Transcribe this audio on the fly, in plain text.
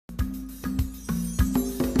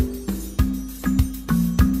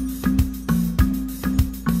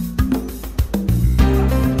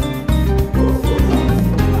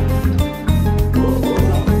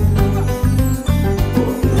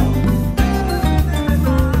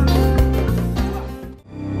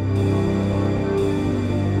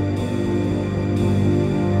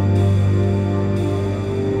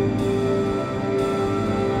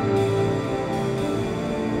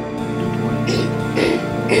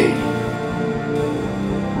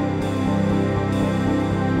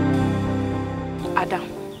Adam,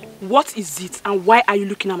 what is it and why are you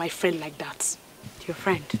looking at my friend like that? Your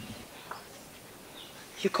friend?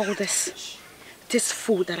 You call this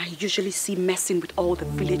fool that I usually see messing with all the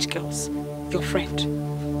village girls your friend?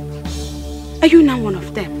 Are you now one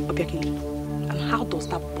of them, Obiageli? And how does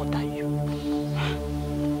that bother you?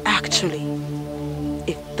 Actually,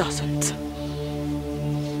 it doesn't.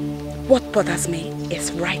 What bothers me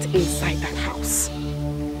is right inside that house.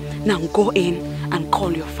 Now go in and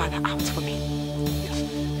call your father out for me.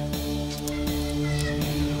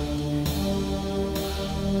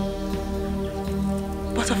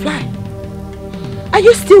 Butterfly, are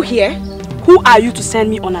you still here? Who are you to send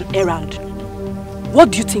me on an errand?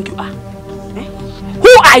 What do you think you are? Eh? Who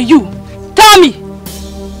are you? Tell me!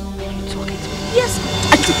 Are you talking to me? Yes.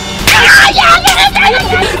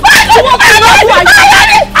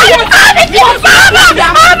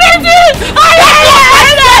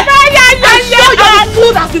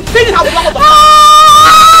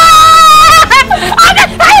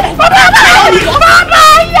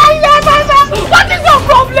 What is your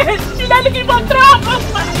problem? She's looking for trouble.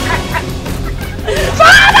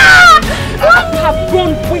 Father! You have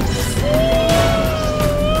grown wings.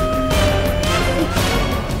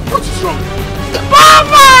 What is wrong?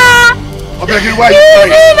 Papa! Okay, why are you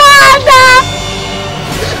crying?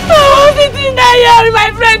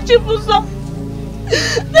 My friend Chibuso.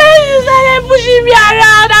 They started pushing me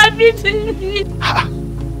around and beating me.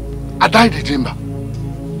 I died in chamber.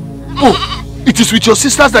 Oh, it is with your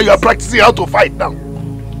sisters that you are practicing how to fight now.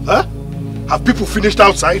 Huh? Have people finished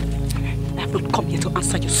outside? I have not come here to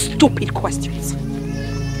answer your stupid questions.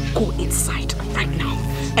 Go inside right now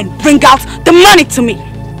and bring out the money to me.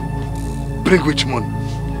 Bring which money?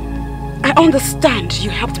 I understand you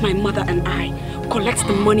helped my mother and I collect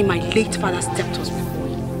the money my late father's debtors with.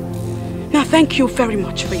 Now thank you very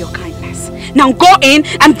much for your kindness. Now go in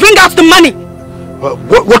and bring out the money.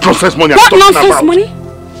 What nonsense money are you talking about? What nonsense money?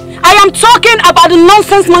 I am talking about the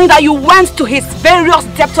nonsense money that you went to his various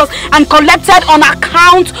debtors and collected on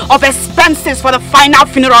account of expenses for the final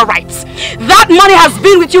funeral rites. That money has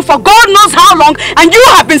been with you for God knows how long and you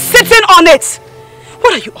have been sitting on it.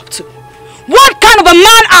 What are you up to? What kind of a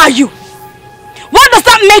man are you? What does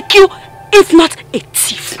that make you if not a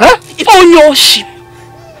thief? Huh? Onyoshi.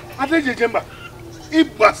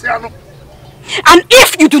 And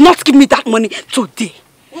if you do not give me that money today,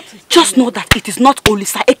 just know that it is not only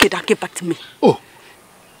Chacha Eke that gave back to me. Oh,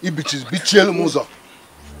 you bitches, bitchel Moza.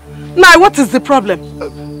 Now, what is the problem?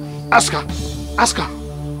 Ask her. Ask her.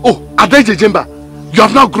 Oh, Adeje Jemba, you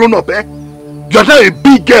have now grown up, eh? You are now a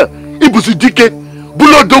big girl. Ibusu Dike,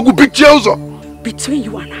 Bulo Dogu Bitchelzo. Between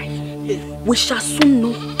you and I, we shall soon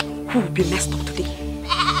know who will be messed up today.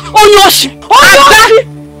 Onyoshi! Onyoshi!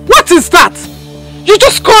 What is that? You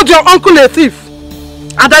just called your uncle a thief.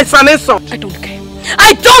 And that's an insult. I don't care.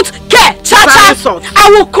 I don't care, Chacha! I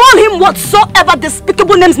will call him whatsoever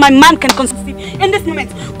despicable names my man can conceive in this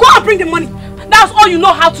moment. Go and bring the money. That's all you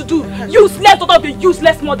know how to do. Useless daughter of a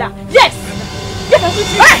useless mother. Yes! Yes!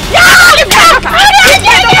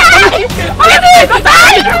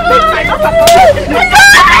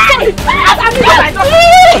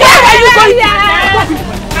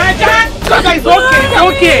 That is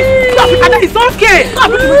okay. That is okay.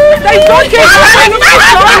 That is okay.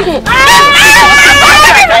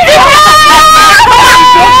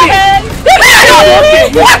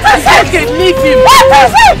 Okay, leave him.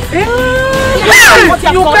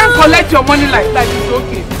 You can't collect your money like that. It's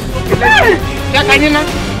okay. Okay,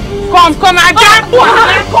 let's go. Come, Aja.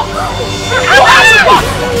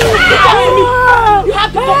 You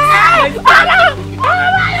have to go.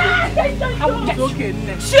 I will get you.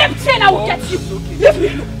 Shame chain, I will get you. Leave me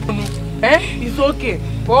alone. Eh? It's okay.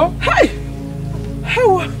 Oh? Hey!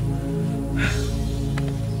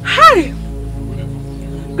 Hey!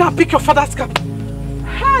 Go and pick your father's cap.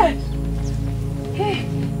 Hey! Hey!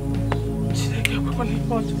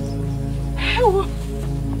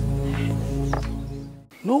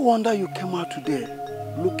 No wonder you came out today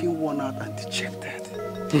looking worn out and dejected.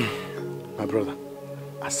 My brother,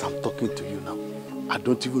 as I'm talking to you now, I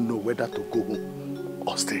don't even know whether to go home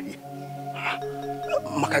or stay here.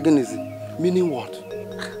 Makaganism, meaning what?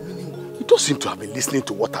 You don't seem to have been listening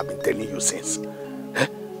to what I've been telling you since. Eh?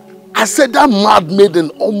 I said that mad maiden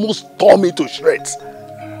almost tore me to shreds.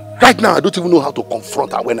 Right now, I don't even know how to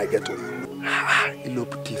confront her when I get home.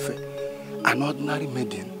 Iloputife, an ordinary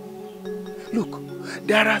maiden. Look,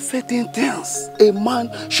 there are certain things a man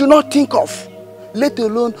should not think of, let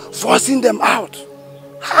alone forcing them out.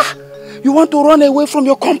 You want to run away from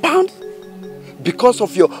your compound? Because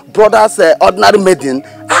of your brother's ordinary maiden?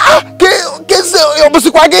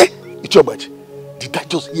 Did I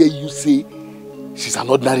just hear you say she's an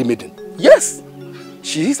ordinary maiden? Yes,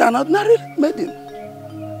 she is an ordinary maiden.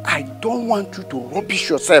 I don't want you to rubbish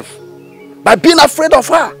yourself by being afraid of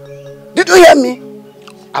her. Did you hear me?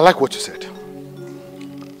 I like what you said.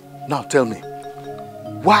 Now tell me,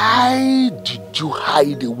 why did you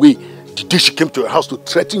hide away the day she came to your house to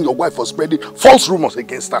threaten your wife for spreading false rumors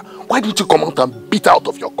against her? Why didn't you come out and beat her out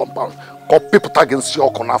of your compound? Call people against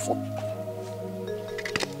your konafo?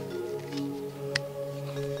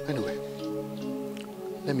 Anyway,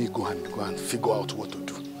 let me go and figure out what to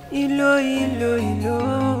do. Ilo ilikao.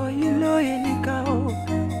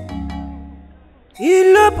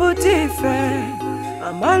 Ilo putife,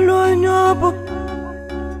 amalo nyobo.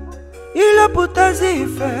 Ilo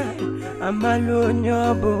putazife, amalo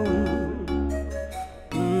nyobo.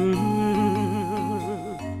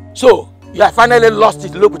 So, you have finally lost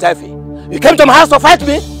it, Ilo putife. You came to my house to fight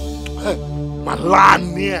me? Hey,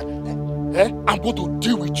 Malania, I'm going to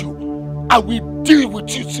deal with you. I will deal with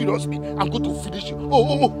you seriously. I'm going to finish you.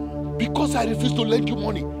 Oh, because I refused to lend you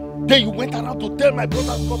money. Then you went around to tell my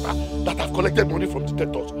brother's daughter that I've collected money from the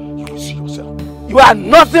debtors. You will see yourself. You are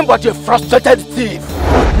nothing but a frustrated thief.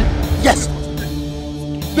 Yes.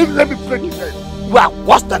 Let me break his head. You are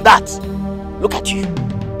worse than that. Look at you.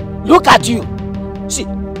 Look at you. See,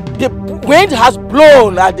 the wind has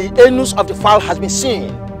blown and the anus of the fowl has been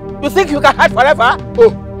seen. You think you can hide forever?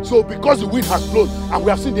 Oh, so because the wind has blown and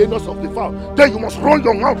we have seen the anus of the fowl, then you must run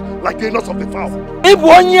your mouth like the anus of the fowl.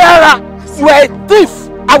 Ibonyara, you are a thief.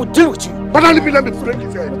 I will deal with you. But let me break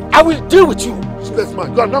his head. I will deal with you. Useless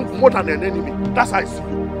man, you are now more than an enemy. That's how I see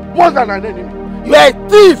you. More than an enemy. You are a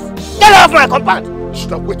thief. Get out of my compound. You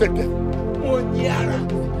should have waited there. Ibonyara.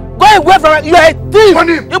 Go away from it. You are a thief.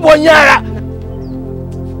 Ibonyara.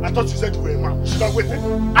 I thought you said you were a man. You should have waited.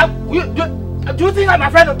 Do you think I'm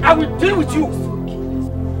afraid of? I will deal with you.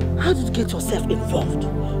 How did you get yourself involved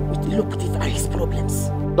with Ilo Putif and his problems?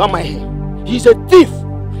 Don't mind him. He's a thief.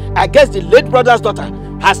 I guess the late brother's daughter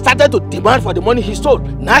has started to demand for the money he stole.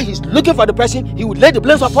 Now he's looking for the person he would lay the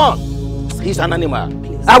blames upon. He's an animal.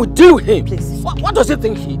 Please. I will deal with him. Please. What does he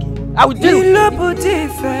think he? I will deal with him.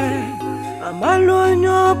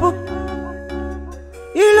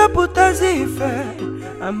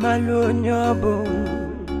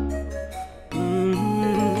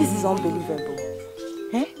 This is unbelievable.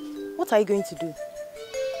 Eh? What are you going to do?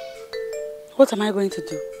 What am I going to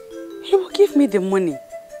do? He will give me the money.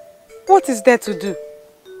 What is there to do?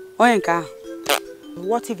 Oyenka.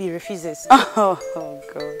 What if he refuses? Oh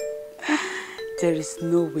God. There is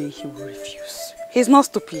no way he will refuse. He's not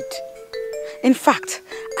stupid. In fact,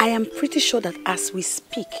 I am pretty sure that as we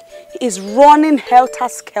speak, he is running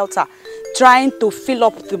helter-skelter, trying to fill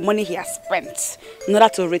up the money he has spent in order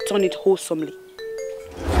to return it wholesomely.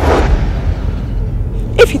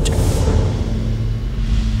 If he...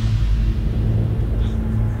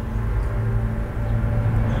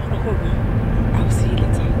 I'll see you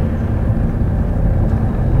later.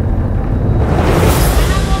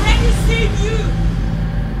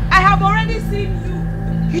 I have already seen you.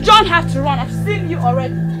 You don't have to run. I've seen you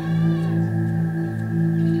already.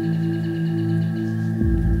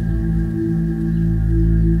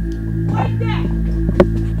 Right there.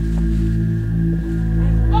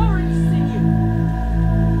 I've already seen you.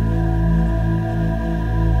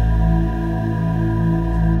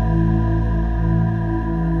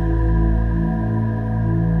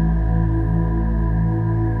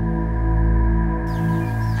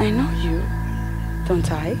 I know you,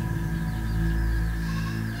 don't I?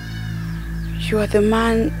 You are the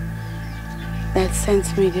man that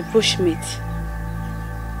sent me the bushmeat.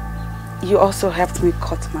 You also helped me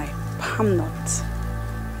cut my palm nut.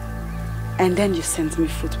 And then you sent me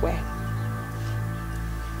footwear.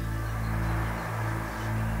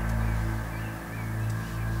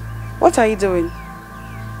 What are you doing?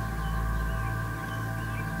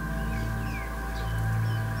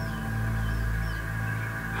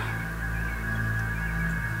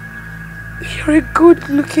 You're a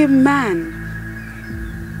good-looking man.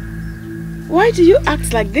 Why do you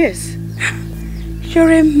act like this?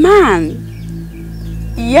 You're a man,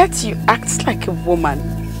 yet you act like a woman.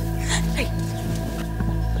 Hey.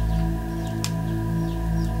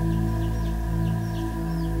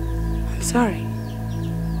 I'm sorry.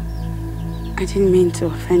 I didn't mean to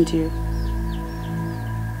offend you.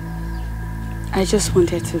 I just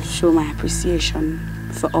wanted to show my appreciation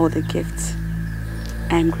for all the gifts.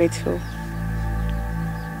 I am grateful.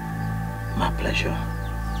 My pleasure.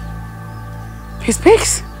 He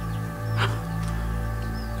speaks.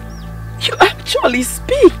 You actually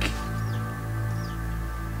speak.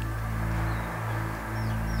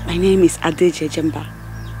 My name is Adeje Jemba.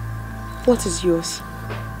 What is yours?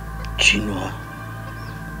 Chinua.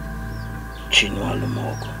 Chinua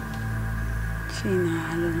Lumogo.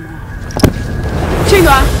 Chinua Lumogo.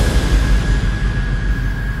 Chinua!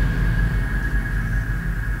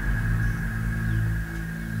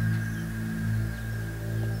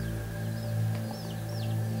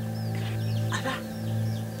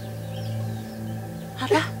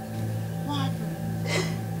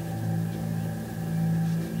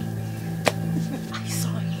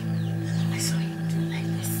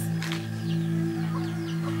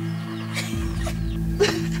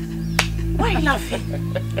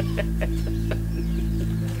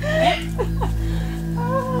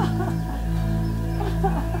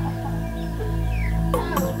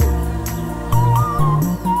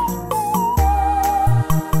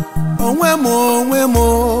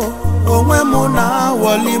 Onwemo na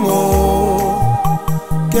walimo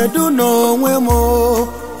kedu no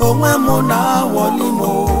onwemo na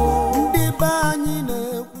walimo ndi banyi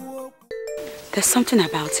na-ekwu. There's something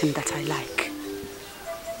about him that I like.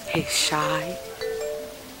 He's shy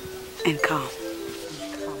and calm.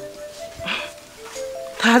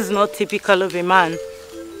 That's not typical of a man.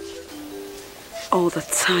 All the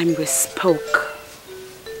time we spoke,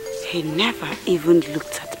 he never even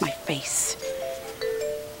looked at my face.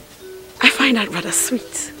 I find that rather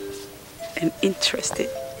sweet and interesting.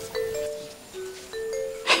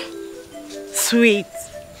 Sweet,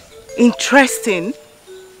 interesting.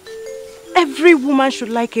 Every woman should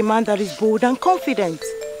like a man that is bold and confident.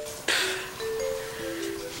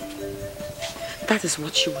 That is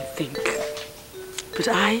what you would think. But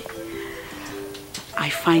I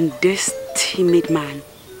find this timid man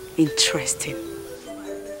interesting.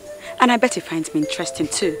 And I bet he finds me interesting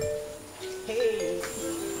too.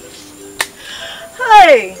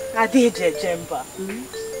 Hey, Adeje Jemba.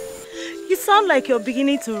 You sound like you're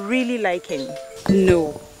beginning to really like him.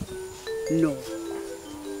 No.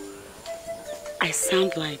 I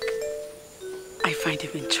sound like I find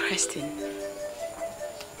him interesting.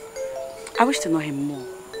 I wish to know him more.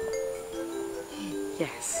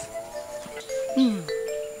 Yes.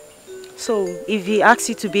 So, if he asks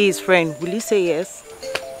you to be his friend, will you say yes?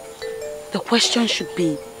 The question should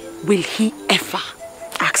be, will he ever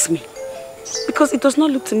ask me? Because it does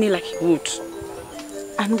not look to me like he would.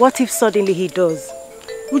 And what if suddenly he does?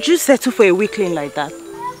 Would you settle for a weakling like that?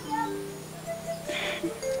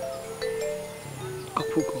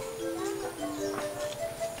 Opugo,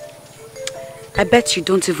 I bet you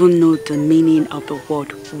don't even know the meaning of the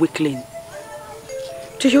word weakling.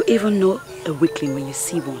 Do you even know a weakling when you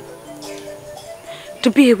see one? To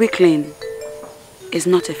be a weakling is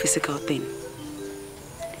not a physical thing.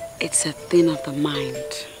 It's a thing of the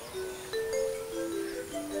mind.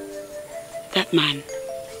 That man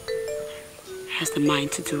has the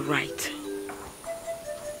mind to do right.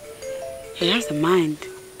 He has the mind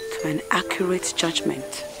to an accurate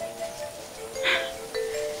judgment.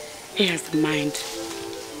 He has the mind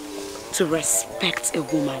to respect a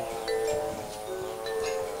woman.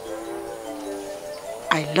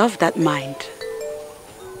 I love that mind.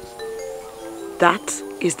 That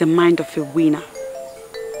is the mind of a winner,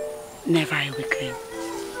 never a weakling.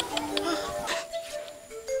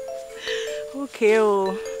 Okay,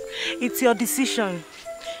 it's your decision.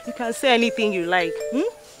 You can say anything you like.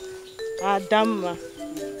 Adama,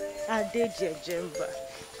 Adeje Jemba.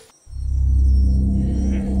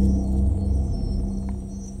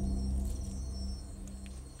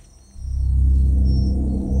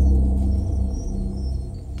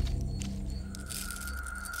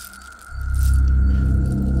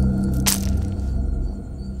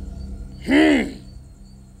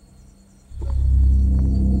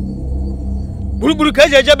 Buruburu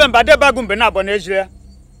keje jebe mbade bagu mbe na abona ejire.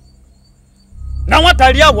 Na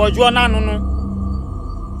nwatari awojuo na anunu.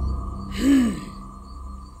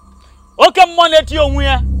 Oke mmọ na-eti onwe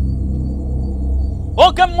ya.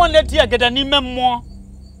 Oke mmọ na-eti agada n'ime mmụọ.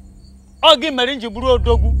 Ọ gị mere nji buru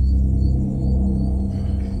odogwu.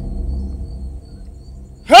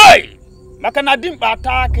 Hey! Maka na dimkpa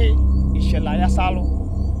ata aki ishela ya salụ.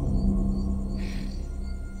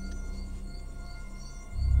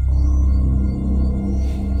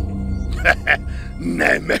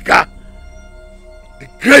 Nemeka, the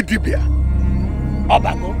great Dibia.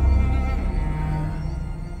 Obago.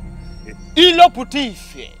 Ilo puti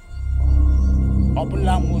ife.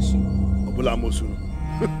 Obula mosu.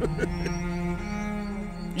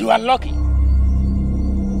 You are lucky.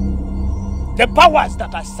 The powers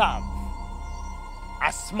that I serve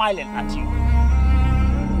are smiling at you.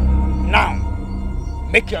 Now,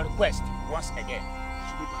 make your request once again.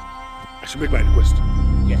 I should make my request.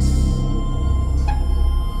 Yes.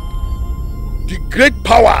 great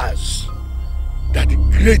powers that the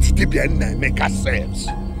great Iweka serves,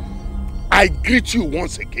 I greet you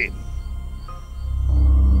once again.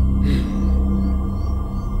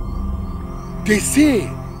 They say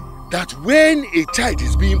that when a child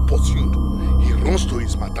is being pursued, he runs to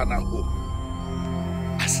his maternal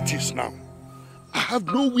home. As it is now, I have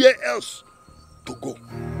nowhere else to go.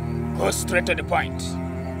 Go straight to the point.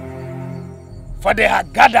 For they are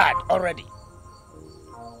gathered already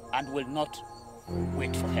and will not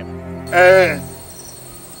wait for him.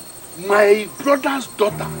 My brother's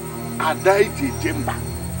daughter, Jemba,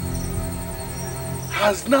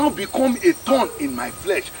 has now become a thorn in my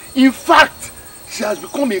flesh. In fact, she has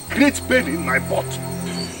become a great pain in my butt.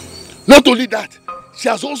 Not only that, she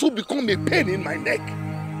has also become a pain in my neck.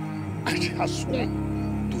 And she has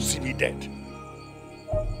sworn to see me dead.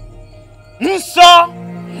 Nso!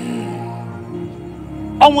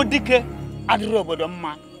 Omudike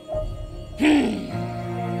adrobodomma.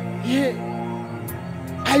 Yeah.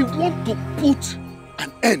 I want to put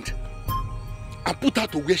an end and put her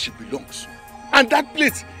to where she belongs. And that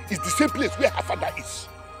place is the same place where her father is.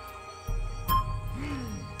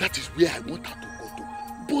 That is where I want her to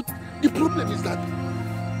go to. But the problem is that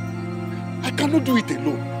I cannot do it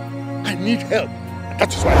alone. I need help.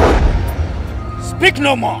 That is why. Speak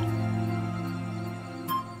no more.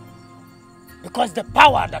 Because the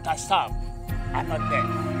power that I serve are not there.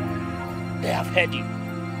 They have heard you.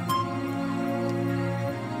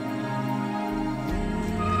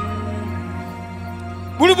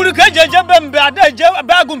 Buruburu ke jeje bembe adeje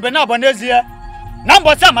bagumbe na bonezie. Na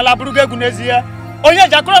mbosi amala burugu egunezie. Onye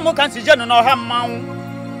jakoro mu kan sije no na oha mmanwu.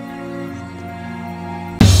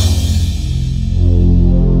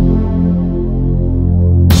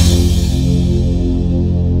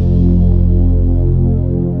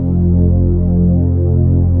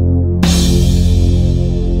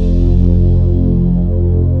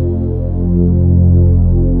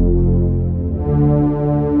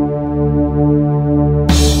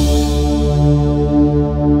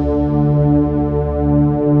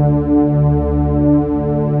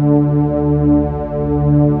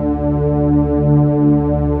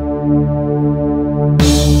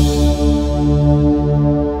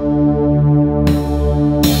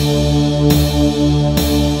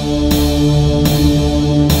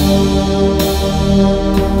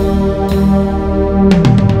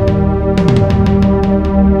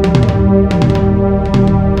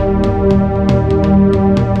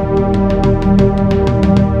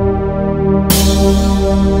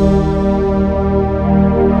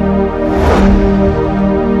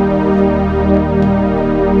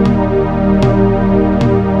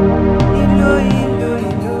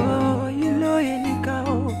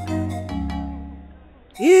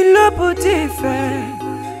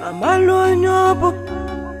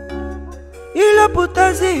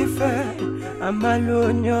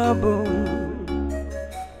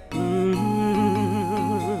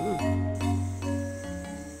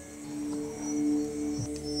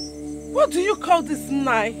 What do you call this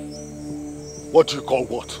knife? What do you call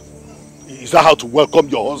what? Is that how to welcome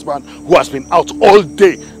your husband who has been out all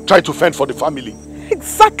day trying to fend for the family?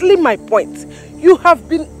 Exactly my point. You have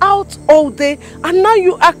been out all day and now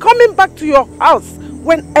you are coming back to your house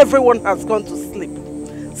when everyone has gone to sleep.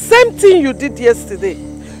 Same thing you did yesterday.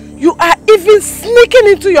 You are even sneaking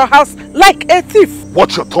into your house like a thief.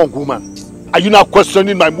 Watch your tongue, woman. Are you now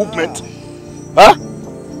questioning my movement? Huh?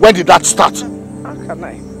 When did that start?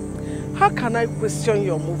 How can I question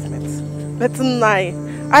your movement? But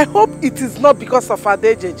I hope it is not because of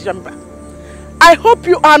Adeje Jemba. I hope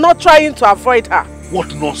you are not trying to avoid her.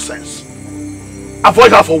 What nonsense.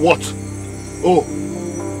 Avoid her for what? Oh,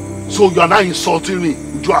 so you are now insulting me,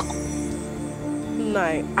 Ujuaku.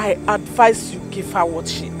 I advise you give her what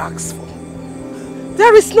she asks for.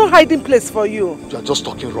 There is no hiding place for you. You are just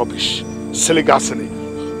talking rubbish. Silly gasily.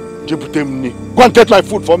 Go and get my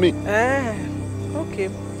food for me. Okay.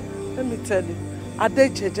 Let me tell you.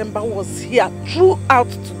 Adeje Jemba was here throughout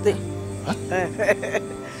today. Huh?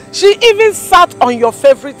 She even sat on your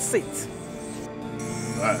favorite seat.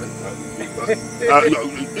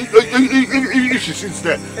 If she sits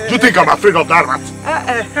there, do you think I'm afraid of that rat?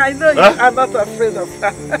 I know you are not afraid of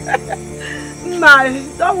her.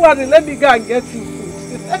 Don't worry, let me go and get you food.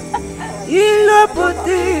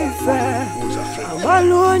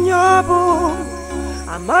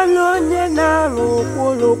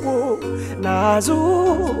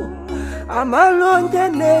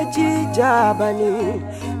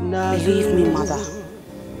 Believe me, mother.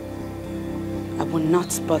 I will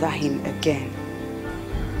not bother him again.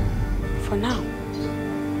 For now.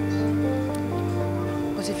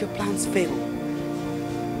 But if your plans fail,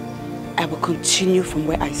 I will continue from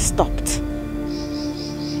where I stopped.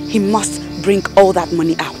 He must bring all that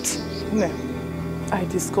money out. No, I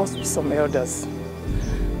discussed with some elders,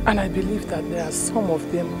 and I believe that there are some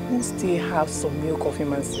of them who still have some milk of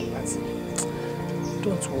human sympathy.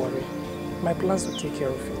 Don't worry, my plans will take care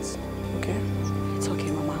of it, okay? It's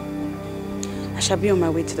okay, Mama. I shall be on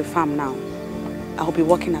my way to the farm now. I'll be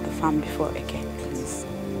working at the farm before again. Please,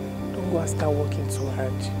 don't go and start working too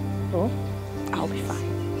hard. Oh? I'll be fine.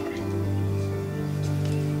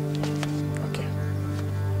 Okay.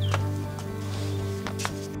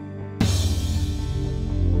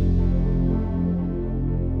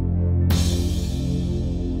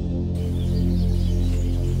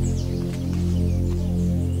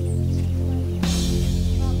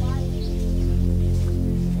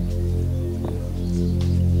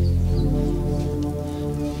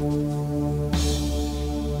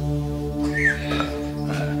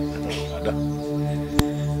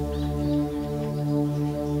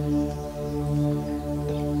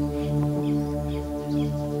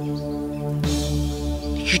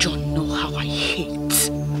 You don't know how I hate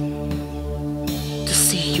to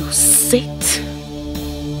see you sit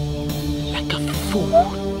like a fool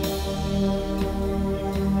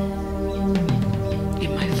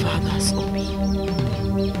in my father's obi.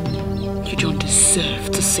 You don't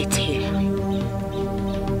deserve to sit here.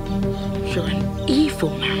 You're an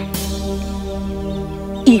evil man.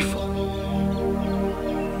 Evil.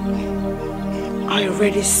 I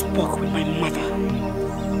already spoke with my mother.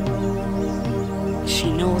 She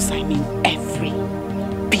knows I mean every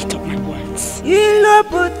bit of my words.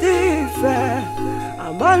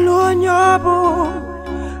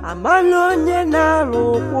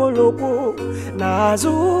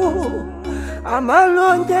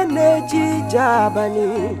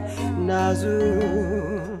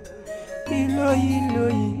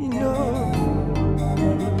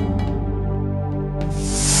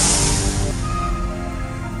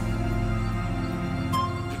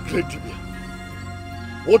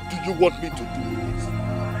 What do you want me to do?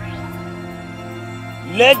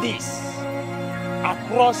 Ladies,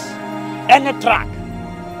 across any track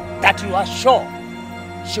that you are sure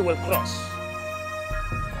she will cross.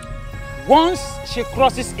 Once she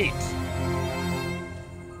crosses it,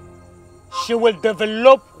 she will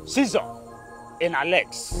develop scissor in her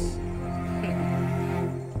legs.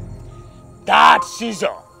 That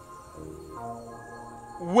scissor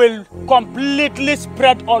will completely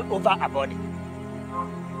spread all over her body.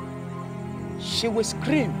 She will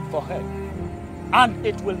scream for help, and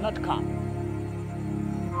it will not come.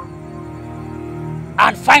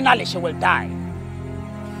 And finally she will die.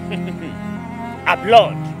 Her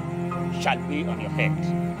blood shall be on your head.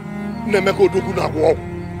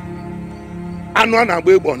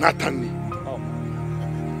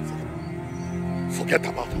 Forget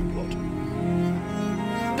about her blood.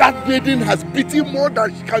 That maiden has beaten more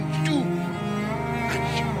than she can chew, and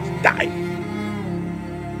she must die.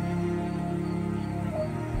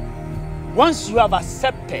 Once you have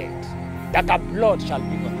accepted that her blood shall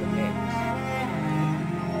be on your head,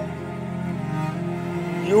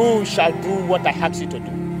 you shall do what I ask you to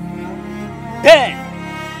do. Then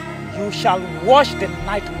you shall watch the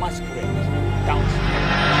night masquerade downstairs.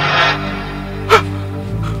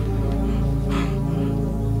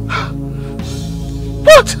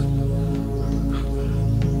 What?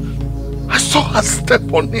 I saw her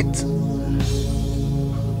step on it.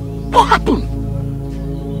 What happened?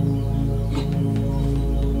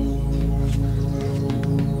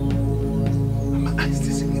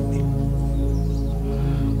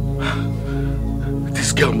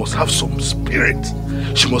 This girl must have some spirit.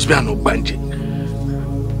 She must be an Obanji.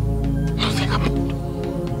 Nothing happened.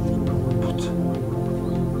 But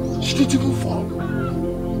she didn't even fall.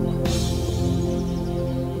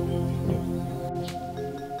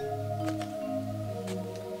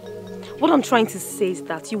 What I'm trying to say is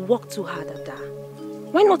that you work too hard at that.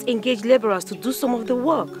 Why not engage laborers to do some of the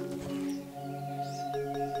work?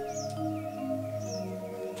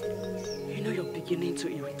 You know, you're beginning to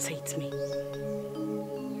irritate me.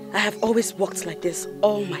 I have always worked like this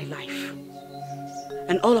all my life.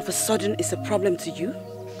 And all of a sudden it's a problem to you?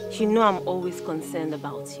 You know I'm always concerned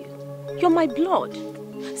about you. You're my blood.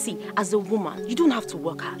 See, as a woman, you don't have to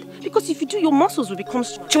work hard. Because if you do, your muscles will become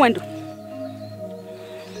strong. Chiwendo,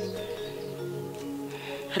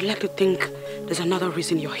 I'd like to think there's another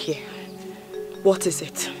reason you're here. What is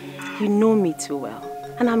it? You know me too well.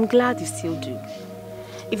 And I'm glad you still do.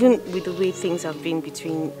 Even with the way things have been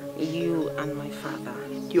between you and my father.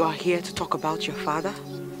 You are here to talk about your father?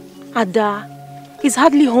 Ada, he's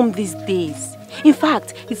hardly home these days. In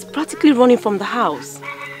fact, he's practically running from the house.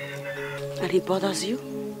 And he bothers you?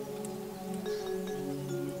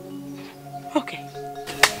 Okay.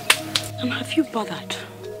 And have you bothered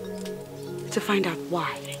to find out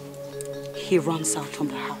why he runs out from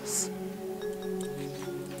the house?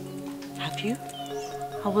 Have you?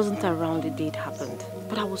 I wasn't around the day it happened,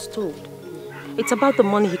 but I was told. It's about the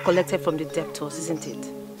money he collected from the debtors, isn't it?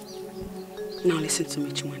 Now listen to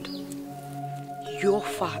me, Chimwendo. Your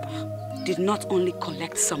father did not only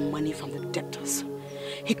collect some money from the debtors,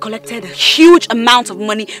 he collected a huge amount of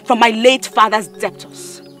money from my late father's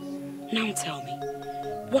debtors. Now tell me,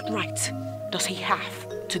 what right does he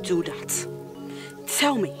have to do that?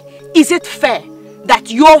 Tell me, is it fair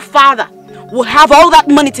that your father will have all that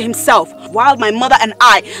money to himself while my mother and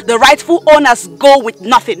I, the rightful owners, go with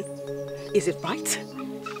nothing? Is it right?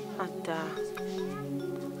 Ada,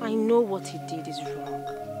 I know what he did is wrong.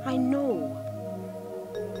 I know.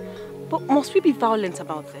 But must we be violent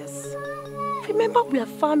about this? Remember, we are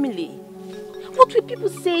family. What will people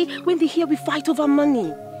say when they hear we fight over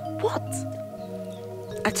money? What?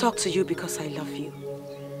 I talk to you because I love you.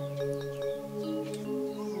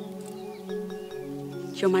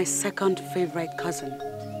 You're my second favorite cousin.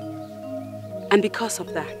 And because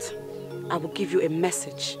of that, I will give you a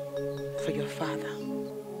message for your father.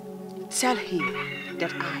 Tell him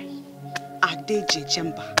that I, Adeje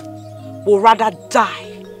Jemba, will rather die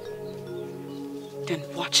than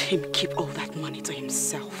watch him keep all that money to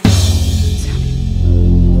himself. Tell him.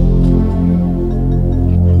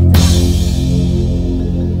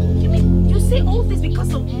 You say all this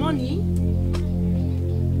because of money?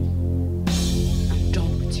 I'm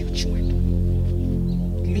done with you,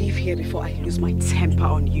 Chukwuemeka. Leave here before I lose my temper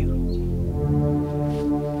on you.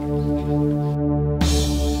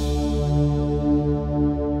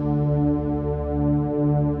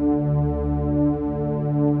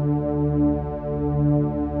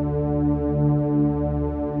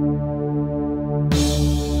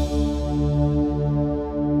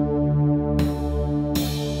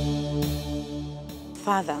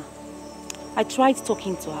 Father, I tried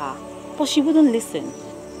talking to her, but she wouldn't listen.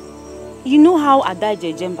 You know how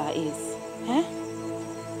Adaje Jemba is, eh?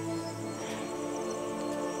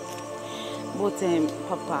 But,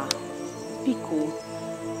 Papa, Pico,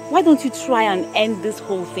 why don't you try and end this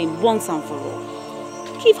whole thing once and for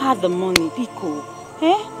all? Give her the money, Pico,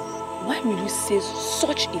 eh? Why will you say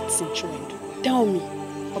such a thing, Chukwuemeka? Tell me.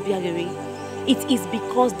 Obiageri, it is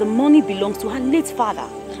because the money belongs to her late father.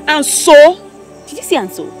 And so? Did you say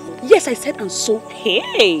and so? Yes, I said and so.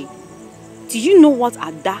 Hey! Do you know what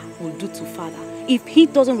Ada will do to father if he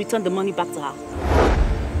doesn't return the money back to her?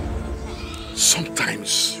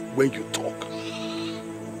 Sometimes when you talk,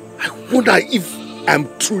 I wonder if I'm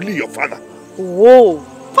truly your father. Whoa!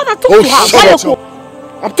 Father, talk to her. Shut up.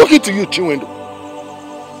 I'm talking to you, Chimwendo.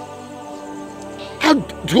 How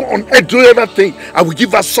do you on earth do ever think I will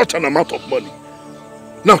give her such an amount of money?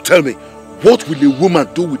 Now tell me, what will a woman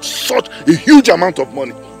do with such a huge amount of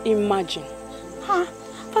money? Imagine. Huh?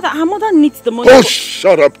 Father, her mother needs the money. Oh,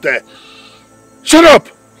 shut up there. Shut up.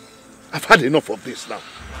 I've had enough of this now.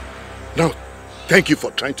 Now, thank you for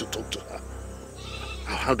trying to talk to her.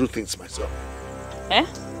 I'll handle things myself. Eh?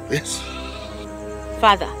 Yes.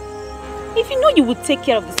 Father, if you know you would take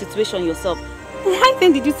care of the situation yourself, why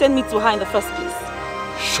then did you send me to her in the first place?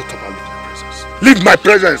 Shut up and leave my presence. Leave my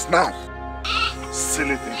presence now.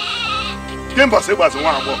 Silly thing. Hey,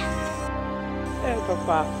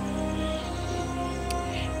 Papa,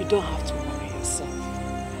 you don't have to worry yourself.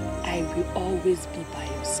 I will always be by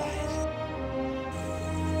your side.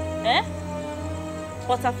 Eh?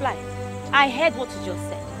 Butterfly, I heard what you just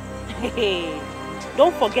said.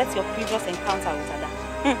 Don't forget your previous encounter with Ada.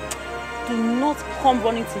 Do not come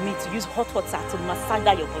running to me to use hot water to massage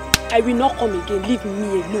your body. I will not come again. Leave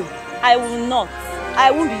me alone. I will not.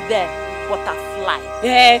 I won't be there. Butterfly.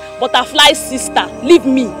 Butterfly sister, leave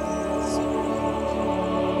me.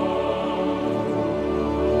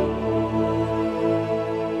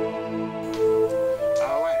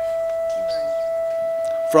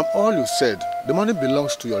 From all you said, the money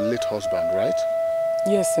belongs to your late husband, right?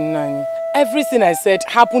 Yes, Nani. Everything I said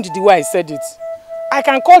happened the way I said it. I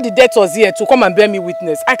can call the debtors here to come and bear me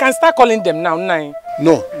witness. I can start calling them now, Nani.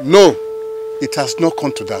 No, it has not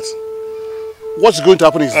come to that. What's going to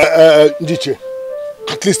happen is... Ndiche,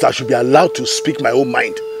 at least I should be allowed to speak my own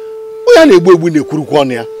mind.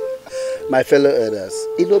 My fellow elders,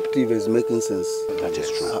 Inoptive is making sense. That is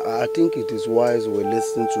true. I think it is wise we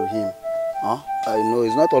listen to him. Huh? I know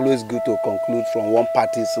it's not always good to conclude from one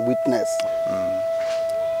party's witness.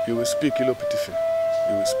 You will speak, Ilopitife.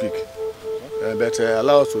 You will speak. But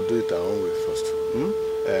allow us to do it our own way first.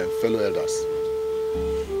 Fellow elders.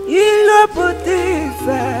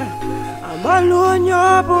 Ilopitife, amalu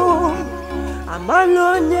onyobu,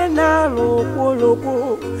 Amalonye na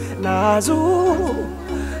loko nazu.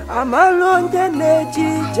 Amalonye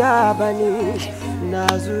neji jabani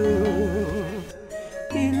nazu.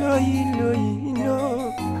 Ilo.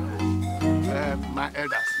 My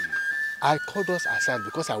elders, I called us aside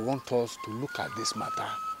because I want us to look at this matter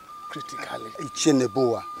critically.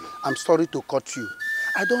 Cheneboa, I'm sorry to cut you.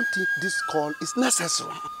 I don't think this call is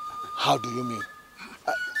necessary. How do you mean?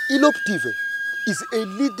 Ilop TV is a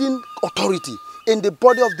leading authority in the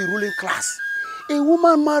body of the ruling class. A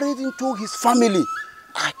woman married into his family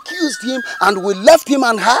accused him and we left him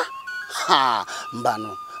and her. Ha!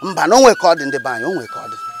 Mbano we called in the bank.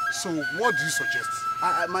 So what do you suggest?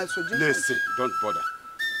 My suggestion. Listen, don't bother.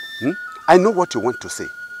 I know what you want to say.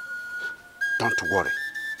 Don't worry.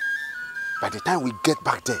 By the time we get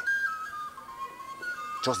back there,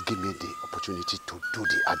 just give me the opportunity to do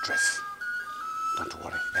the address. Don't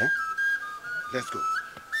worry, eh? Let's go.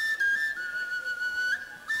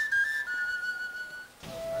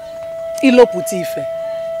 Iloputi ife.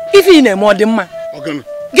 Ife ine modi mma. Ogene.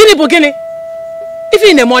 Gini bụ gini? Ife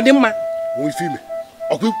ine modi mma. Wo ife me.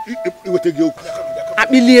 Oku iwete gi oku.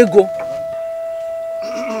 Akpili ego.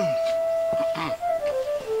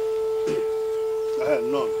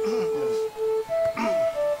 No.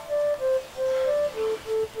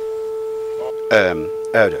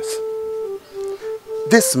 Elders,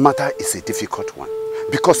 this matter is a difficult one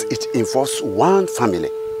because it involves one family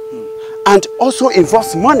and also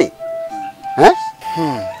involves money. Eh?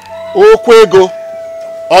 Okwego.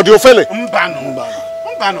 Odiofele.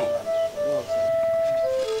 Mbano.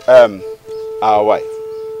 Our wife.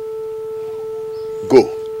 Go.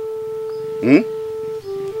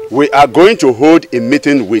 We are going to hold a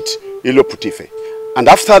meeting with Iloputife. And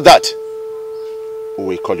after that, we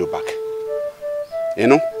will call you back. You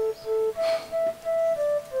know?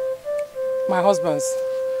 My husband,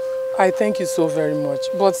 I thank you so very much.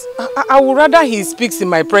 But I would rather he speaks in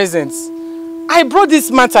my presence. I brought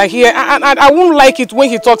this matter here and I won't like it when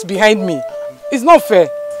he talks behind me. It's not fair.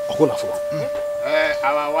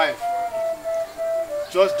 Our wife,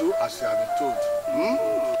 just do as you have been told.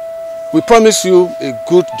 We promise you a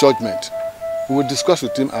good judgment. We will discuss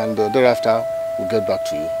with him and thereafter we'll get back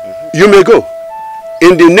to you. You may go.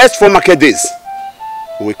 In the next 4 market days,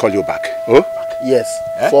 we will call you back. Oh? Yes,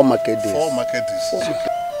 4 market days. 4 market days.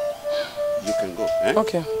 You can go. Eh?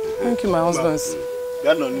 Okay. Thank you, my husband.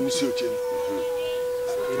 Why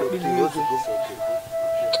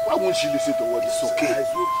won't she listen to what is okay?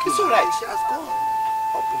 It's all right. She has gone.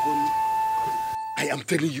 I am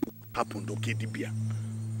telling you what happened, okay, Dibia.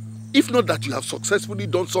 If not that you have successfully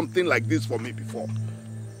done something like this for me before,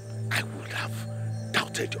 I would have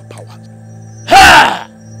doubted your powers. Ha!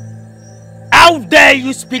 How dare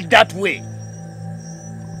you speak that way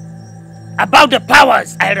about the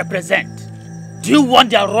powers I represent? Do you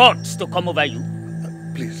want their rods to come over you?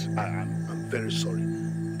 Please, I'm very sorry,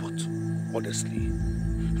 but honestly,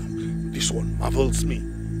 this one marvels me.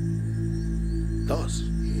 It does.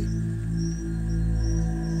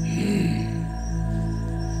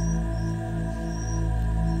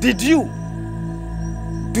 Did you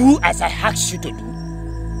do as I asked you to do?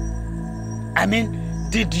 I mean,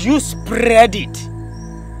 did you spread it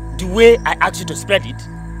the way I asked you to spread it?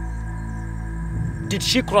 Did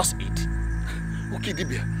she cross it? Okay,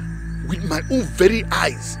 Dibia, with my own very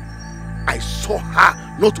eyes, I saw her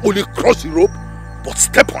not only cross the rope, but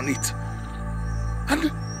step on it.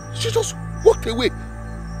 And she just walked away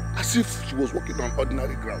as if she was walking on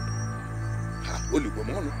ordinary ground. Holy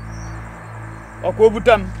woman.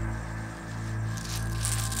 Okwobutam.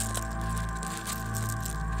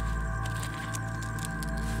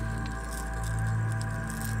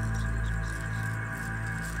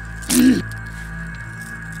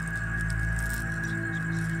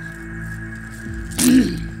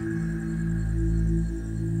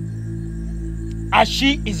 As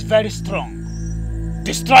she is very strong,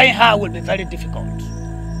 destroying her will be very difficult.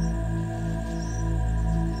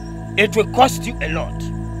 It will cost you a lot.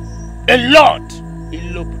 A lot.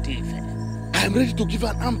 I am ready to give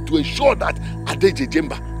an arm to ensure that Adeje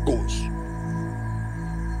Jemba goes.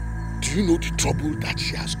 Do you know the trouble that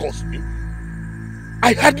she has caused me?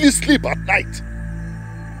 I hardly sleep at night.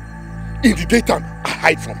 In the daytime, I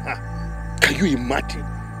hide from her. Can you imagine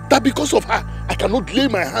that because of her, I cannot lay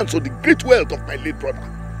my hands on the great wealth of my late brother?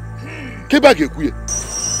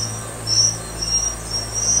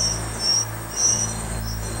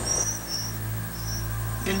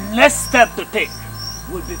 The next step to take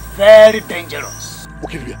will be very dangerous.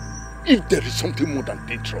 Okay, if there is something more than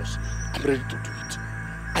dangerous, I'm ready to do it.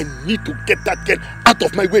 I need to get that girl out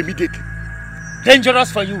of my way immediately.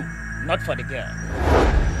 Dangerous for you, not for the girl.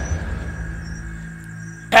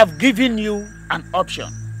 have given you an option.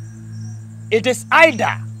 It is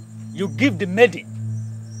either you give the maiden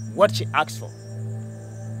what she asks for,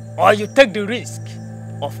 or you take the risk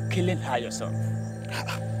of killing her yourself.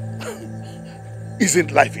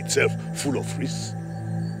 Isn't life itself full of risks?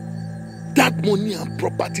 That money and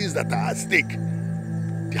properties that are at stake,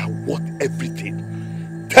 they are worth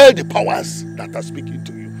everything. Tell the powers that are speaking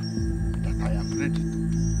to you that I am ready to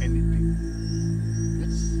do anything.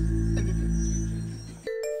 Yes, anything.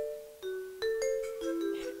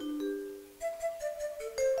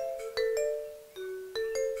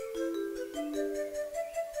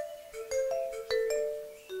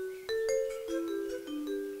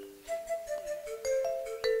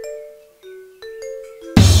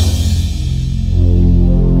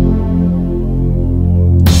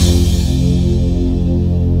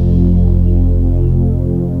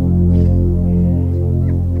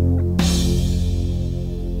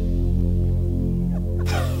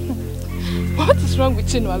 Wrong with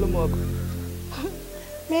Chinua?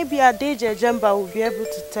 Maybe Adeje Jemba will be able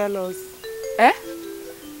to tell us. Eh?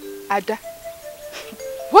 Ada?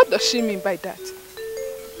 What does she mean by that?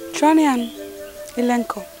 Trani and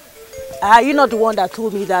Ilenko. Are you not the one that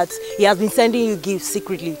told me that he has been sending you gifts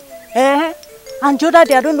secretly? Eh? And the other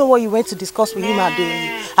day, I don't know what you went to discuss with him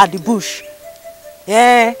at the bush.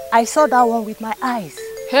 Yeah, I saw that one with my eyes.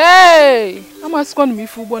 Hey! I'm asking me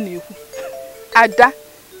for one. Ada,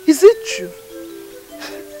 is it true?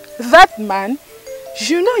 That man,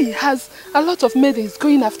 you know he has a lot of maidens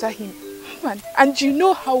going after him. Man, and you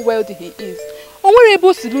know how wealthy he is. Well,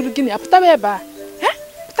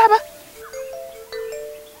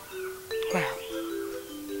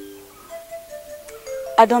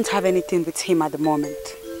 I don't have anything with him at the moment.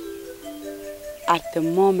 At the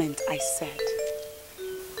moment, I said.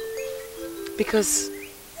 Because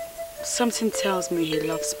something tells me he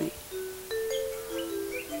loves me.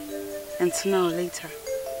 And sooner or later,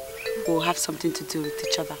 we'll have something to do with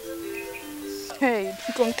each other. Hey,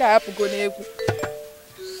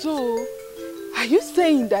 so, are you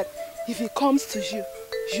saying that if he comes to you,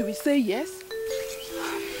 you will say yes?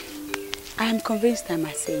 I am convinced I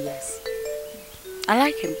might say yes. I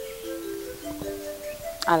like him.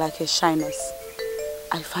 I like his shyness.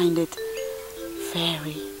 I find it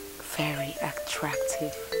very, very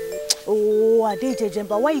attractive. Oh, Adeje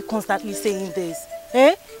Jemba, why are you constantly saying this?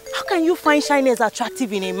 Eh? How can you find shyness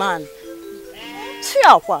attractive in a man?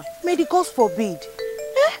 May the gods forbid.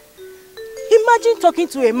 Eh? Imagine talking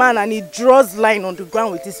to a man and he draws line on the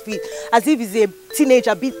ground with his feet as if he's a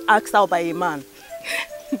teenager being asked out by a man.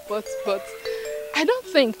 But I don't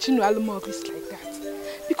think Chinu Alumog is like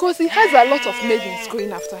that. Because he has a lot of maidens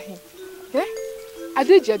going after him. Eh?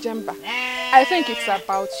 Adeje Jemba, I think it's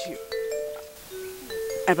about you.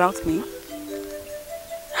 About me?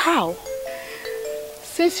 How?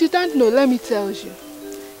 Since you don't know, let me tell you.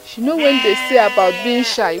 You know when they say about being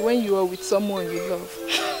shy when you are with someone you love.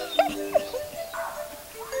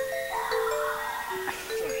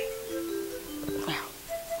 Well,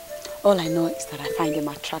 all I know is that I find him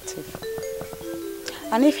attractive.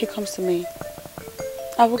 And if he comes to me,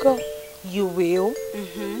 I will go. You will?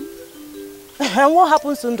 Mm-hmm. And what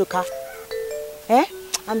happens to Nduka? Eh?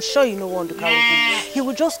 I'm sure you know what Nduka will do. He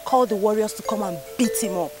will just call the warriors to come and beat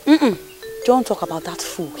him up. Don't talk about that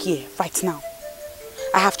fool here, right now.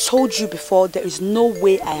 I have told you before, there is no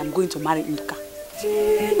way I am going to marry Nduka.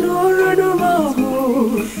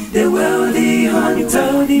 The wealthy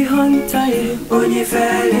hunter, onye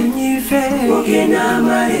fell, ogena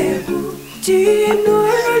maebu.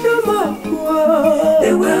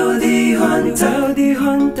 The wealthy hunter,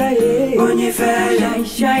 onye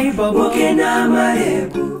fell, ogena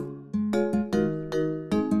maebu.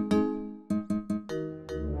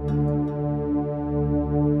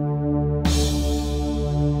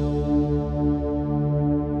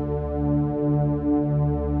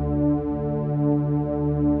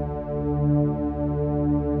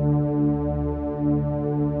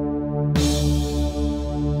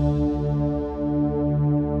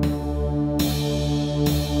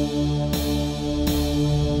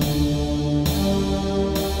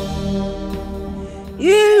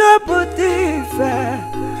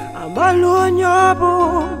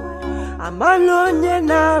 Amalonye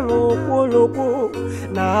na loko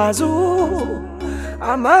nazu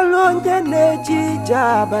amalonye neji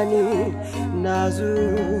jabani nazu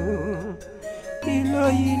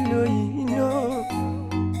ilo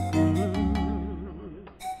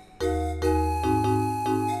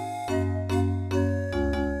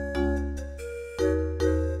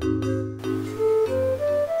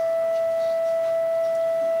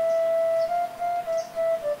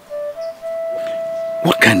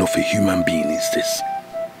What kind of a human being is this?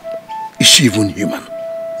 Is she even human?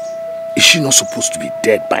 Is she not supposed to be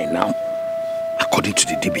dead by now? According to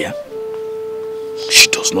the Dibia, she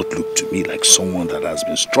does not look to me like someone that has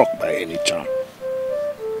been struck by any charm.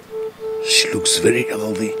 She looks very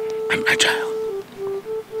healthy and agile.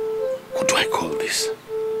 What do I call this?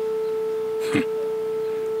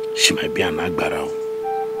 She might be an Agbarao.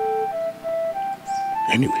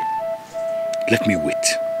 Anyway, let me wait.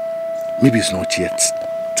 Maybe it's not yet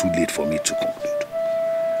too late for me to conclude.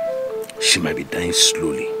 She might be dying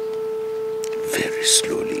slowly. Very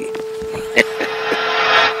slowly.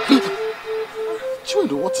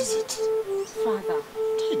 Chiwendu, what is it? Father.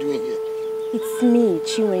 What are you doing here? It's me,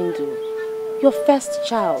 Chiwendu. Your first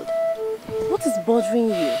child. What is bothering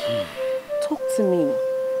you? Talk to me.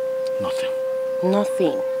 Nothing.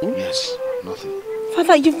 Nothing? Yes, nothing.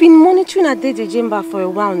 Father, you've been monitoring Adede Jemba for a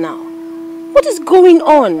while now. What is going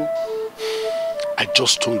on? I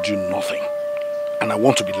just told you nothing. And I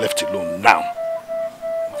want to be left alone now.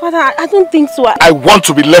 Father, I don't think so. I want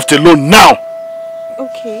to be left alone now.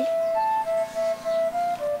 Okay.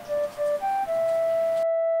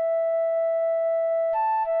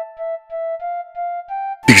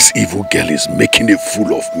 This evil girl is making a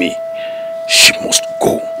fool of me. She must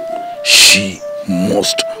go. She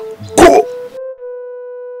must go.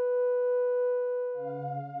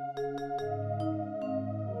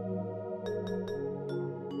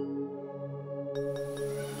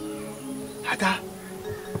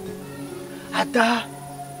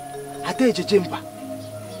 Ada Ejejemba.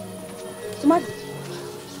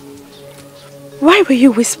 Why were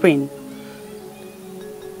you whispering?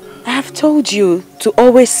 I have told you to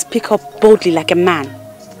always speak up boldly like a man.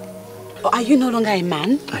 Or are you no longer a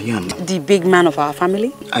man? I am. The big man of our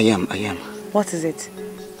family? I am. What is it?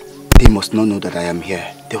 They must not know that I am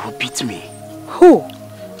here. They will beat me. Who?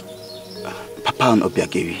 Papa and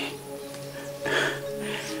Obiageri.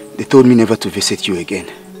 They told me never to visit you again.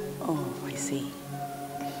 Oh, I see.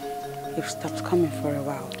 You've stopped coming for a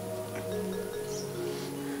while.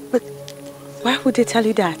 But why would they tell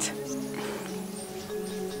you that?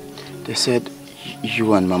 They said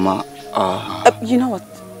you and Mama are... you know what?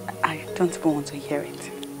 I don't even want to hear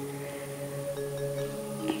it.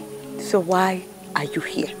 So why are you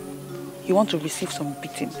here? You want to receive some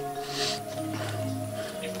beating?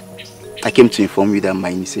 I came to inform you that my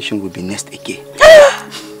initiation will be next Eke.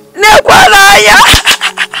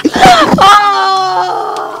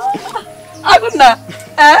 Aguna,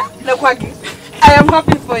 I am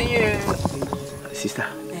happy for you. Sister,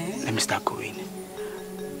 let me start going.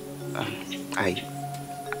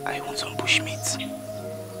 I want some bushmeat.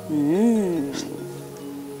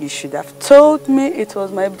 You should have told me it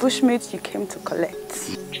was my bushmeat you came to collect.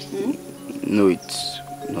 No, it's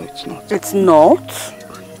not. It's not?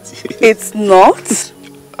 It's not?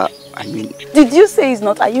 I mean... Did you say it's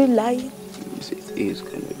not? Are you lying? It is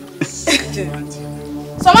kind of...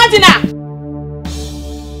 Samantina!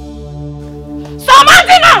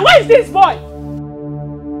 Samantina! Where is this boy?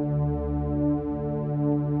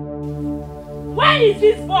 Where is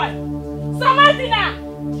this boy? Samantina!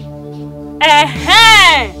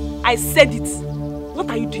 I said it. What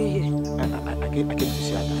are you doing here? I came to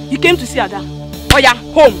see Ada. You came to see Ada? Oh yeah,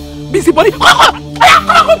 home. Busybody. Come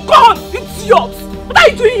on! Idiot! What are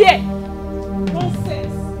you doing here?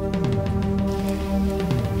 Nonsense.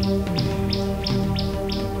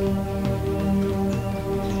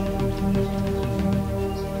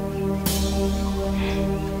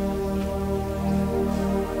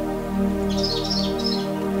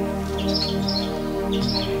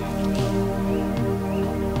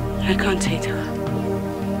 I can't hate her.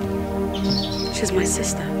 She's my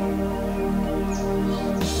sister.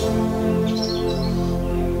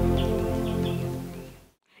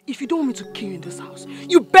 If you don't want me to kill you in this house,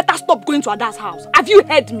 you better stop going to Ada's house. Have you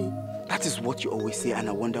heard me? That is what you always say and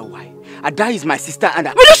I wonder why. Ada is my sister and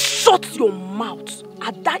I... Will you shut your mouth?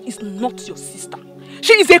 Ada is not your sister.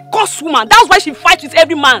 She is a cursed woman. That's why she fights with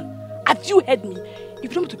every man. Have you heard me? If you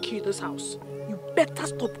don't want me to kill you in this house, you better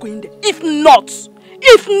stop going there. If not,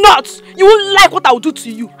 you won't like what I will do to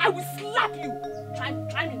you. I will slap you. Try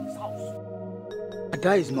me in this house.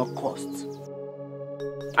 Ada is not cursed.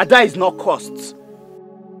 Ada is not cursed.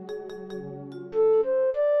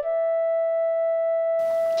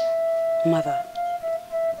 Mother,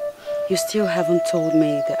 you still haven't told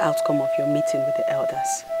me the outcome of your meeting with the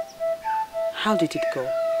elders. How did it go?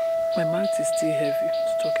 My mouth is still heavy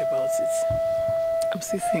to talk about it. I'm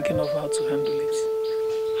still thinking of how to handle it.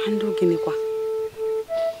 Handle Guinea-Kwa?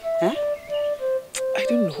 Eh? I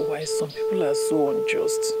don't know why some people are so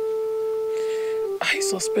unjust. I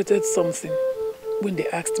suspected something when they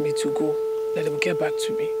asked me to go, that they would get back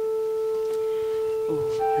to me.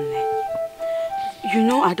 You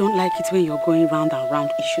know I don't like it when you're going round and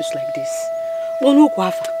round issues like this. Well, no,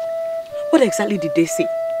 Kwafa. What exactly did they say?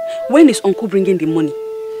 When is Uncle bringing the money?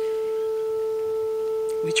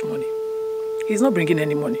 Which money? He's not bringing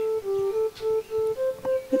any money.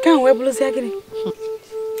 He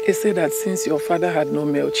said that since your father had no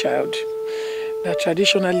male child, that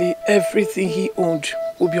traditionally everything he owned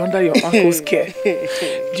will be under your uncle's care.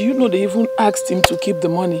 Do you know they even asked him to keep the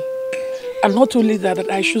money? And not only that, that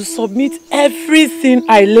I should submit everything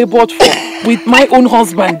I labored for with my own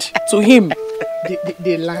husband to him.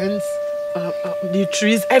 The lands, the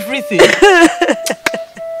trees, everything.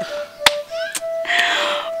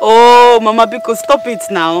 Oh, Mama Biko, stop it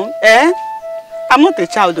now. Eh? I'm not a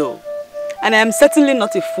child though. And I am certainly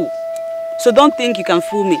not a fool. So don't think you can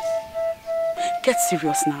fool me. Get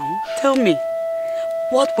serious now. Tell me,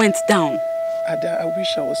 what went down? Ada, I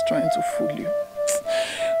wish I was trying to fool you.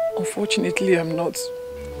 Unfortunately, I'm not.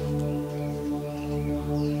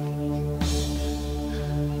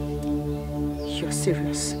 You're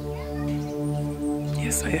serious?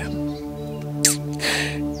 Yes, I am.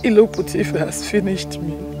 Ilopotife has finished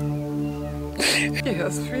me. He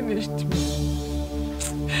has finished me.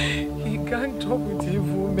 He ganged up with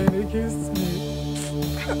evil men against me.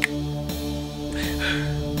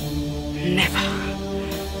 Never.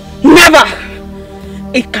 Never!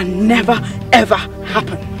 It can never, ever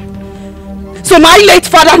happen. So my late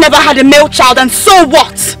father never had a male child, and so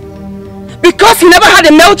what? Because he never had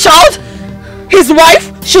a male child, his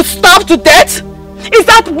wife should starve to death? Is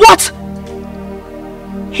that what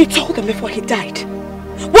he told them before he died?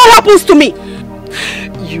 What happens to me?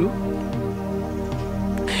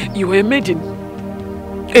 You were a maiden.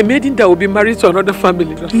 A maiden that will be married to another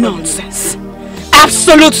family. Nonsense.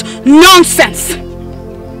 Absolute nonsense.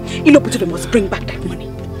 Iloputude must bring back that money.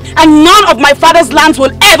 And none of my father's lands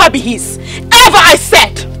will ever be his. Ever, I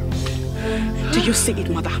said. Do you see it,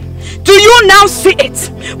 mother? Do you now see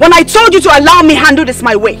it? When I told you to allow me handle this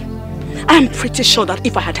my way, I am pretty sure that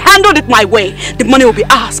if I had handled it my way, the money will be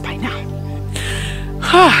ours by now.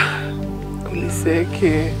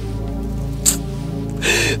 Oliseke.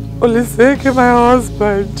 Oliseke, my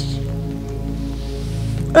husband.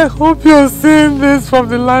 I hope you're seeing this from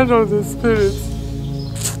the land of the spirit.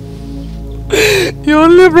 Your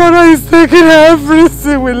only brother is taking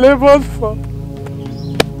everything we labored for.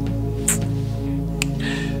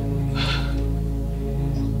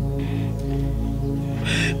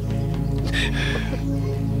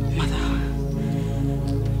 Mother,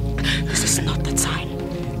 this is not the time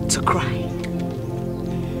to cry.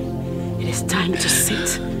 It is time to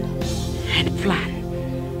sit and plan.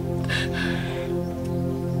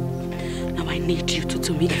 Now I need you to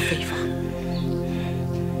do me a favor.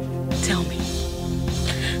 Tell me,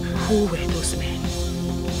 who were those men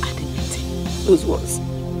at the meeting? Those ones.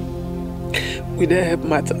 We didn't help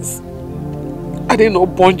matters. I didn't know a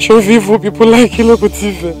bunch of evil people like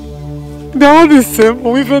Ilopotife. They're all the same,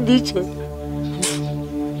 we even each other.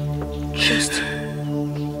 Just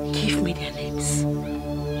give me their names.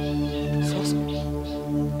 So.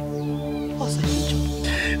 What's that?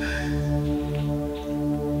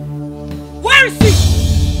 Where is he?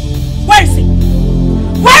 Where is he?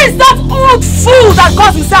 Where is that old fool that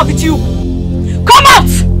calls himself with you? Come out!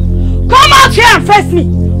 Come out here and face me!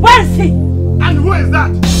 Where is he? And who is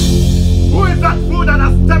that? Who is that fool that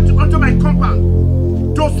has stepped onto my compound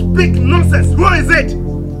to speak nonsense? Who is it?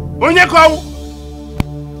 Onyeko!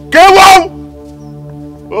 Kewo!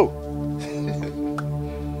 Oh.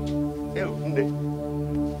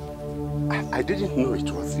 I didn't know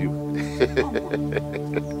it was you.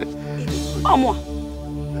 Omwa.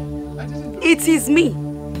 It is me.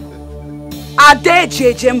 Ade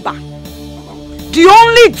Jejemba, the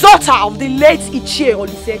only daughter of the late Ichie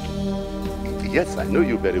Oliseki. Yes, I know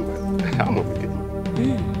you very well.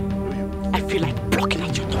 I feel like blocking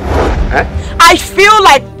out your tongue. Huh? I feel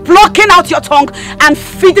like blocking out your tongue and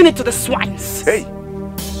feeding it to the swines. Hey.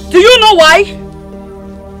 Do you know why?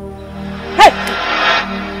 Hey!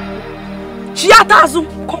 Chiatazu,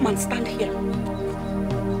 come and stand here.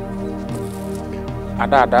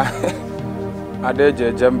 Ada. Ade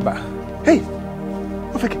Jejemba. Hey!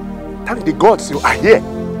 Thank the gods you are here.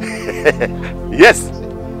 Yes.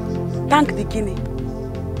 Thank the Guinea.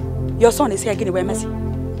 Your son is here, Guinea, where Messi?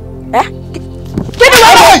 Eh? Guinea,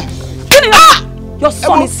 where? Guinea, ah! Your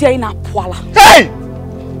son is here in Apuala. Hey!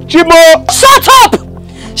 Chimo! Shut up!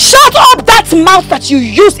 Shut up that mouth that you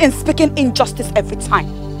use in speaking injustice every time.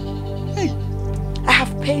 Hey! I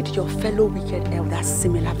have paid your fellow wicked elders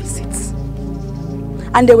similar visits.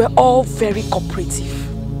 And they were all very cooperative.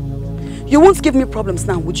 You won't give me problems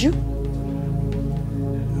now, would you?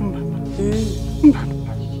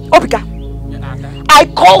 Obika, I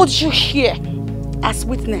called you here as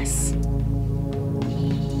witness.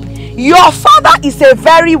 Your father is a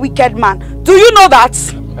very wicked man. Do you know that?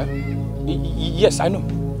 Yes, I know.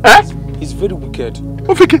 He's very wicked.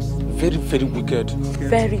 Very, very wicked.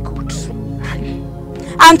 Very good.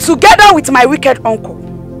 And together with my wicked uncle,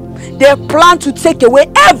 they plan to take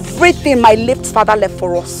away everything my late father left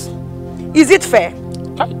for us. Is it fair?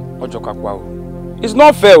 It's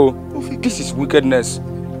not fair. This is wickedness.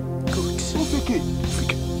 Good.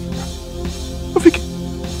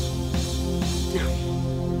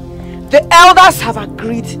 The elders have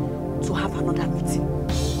agreed to have another meeting.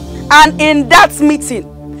 And in that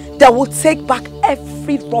meeting, they will take back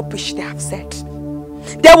every rubbish they have said.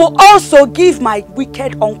 They will also give my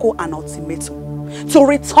wicked uncle an ultimatum to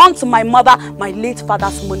return to my mother my late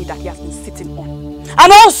father's money that he has been sitting on.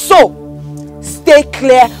 And also, stay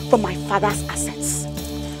clear from my father's assets.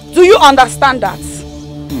 Do you understand that?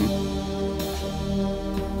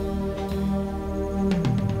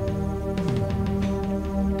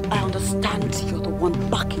 I understand you're the one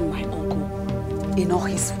backing my uncle in all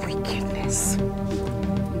his wickedness.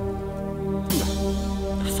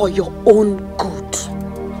 For your own good,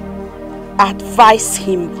 advise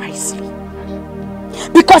him wisely.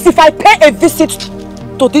 Because if I pay a visit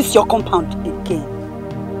to this your compound again,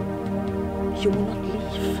 you will not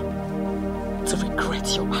leave to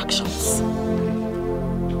regret your actions.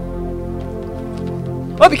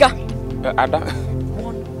 Obika! Ada.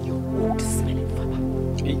 Warn your old smelling father.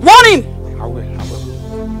 Warn him! I will.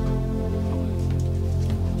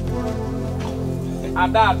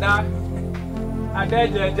 Ada.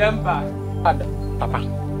 Papa,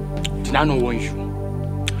 did I not warn you?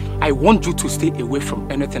 I want you to stay away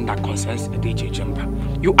from anything that concerns Adeje Jemba.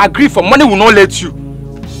 You agree for money will not let you.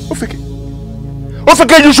 Ofeke,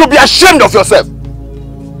 you should be ashamed of yourself.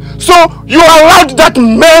 So you allowed that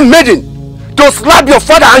mere maiden to slap your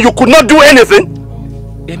father and you could not do anything?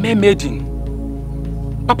 A mere maiden?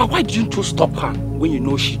 Papa, why didn't you stop her when you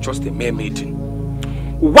know she's just a mere maiden?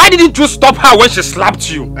 Why didn't you stop her when she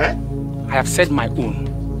slapped you? I have said my own.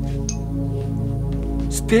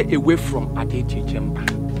 Stay away from Adeje Jemba.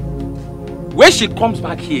 When she comes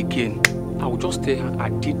back here again, I will just tell her I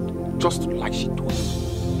did just like she told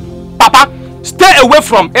me. Papa, stay away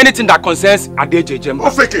from anything that concerns Adeje Jemba.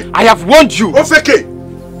 Ofeke! I have warned you. Ofeke!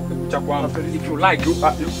 If you like, you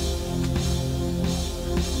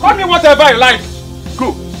call me whatever you like.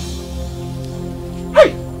 Go.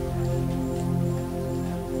 Hey!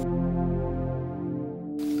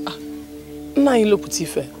 Nailo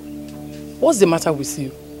Putife, what's the matter with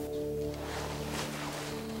you?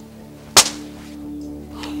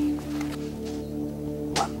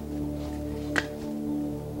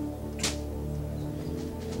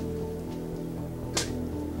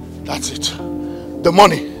 That's it. The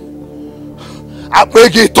money. I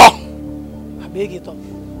beg it all. I beg it all.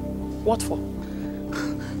 What for?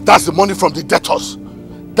 That's the money from the debtors.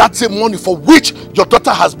 That's the money for which your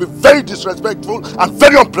daughter has been very disrespectful and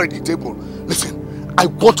very unpredictable. Listen, I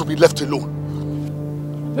want to be left alone.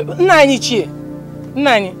 Nani,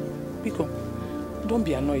 Biko, don't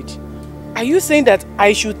be annoyed. Are you saying that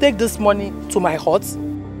I should take this money to my hut?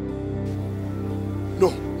 No,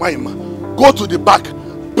 Maima. Go to the back,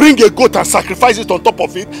 bring a goat and sacrifice it on top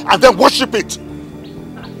of it, and then worship it.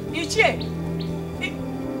 Ichie.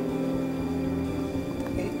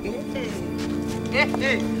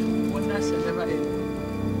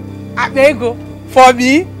 Abego, for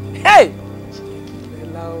me? Hey!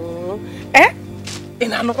 Hello. Eh?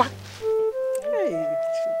 In another.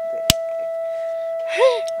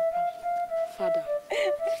 Hey. Father,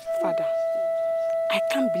 I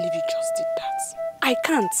can't believe you just did that. I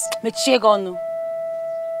can't. Mechegonu.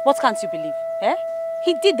 What can't you believe? Eh?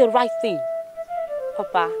 He did the right thing.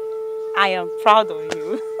 Papa, I am proud of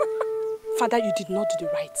you. Father, you did not do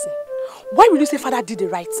the right thing. Why will you say father did the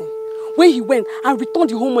right thing? When he went and returned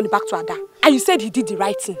the whole money back to Ada, and you said he did the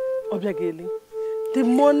right thing. Obiageli, the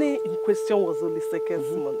money in question was only Seke's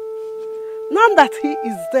money. Now that he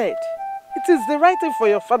is dead, it is the right thing for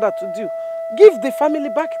your father to do. Give the family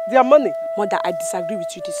back their money. Mother, I disagree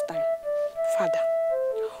with you this time. Father,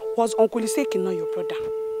 was Uncle Iseke not your brother?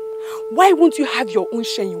 Why won't you have your own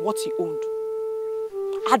share in what he owned?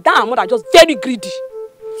 Ada and Mother are just very greedy.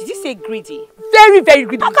 Did you say greedy? Very, very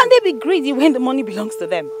greedy. How can they be greedy when the money belongs to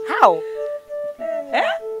them? How?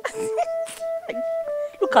 Eh?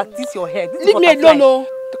 Look at this, your hair. This Leave me alone, no.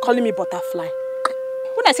 They're calling me butterfly.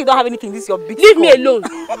 When I say you don't have anything, this is your big Leave me alone.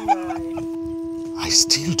 I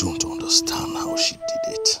still don't understand how she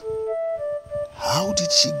did it. How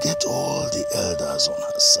did she get all the elders on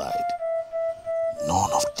her side?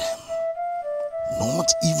 None of them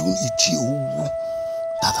that even Ichie,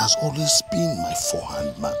 that has always been my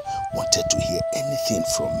forehand man, wanted to hear anything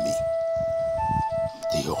from me.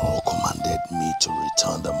 They all commanded me to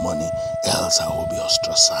return the money, else I will be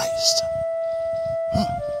ostracized.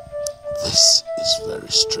 This is very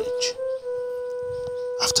strange.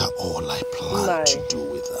 After all I planned to do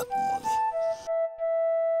with that money.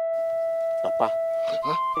 Papa.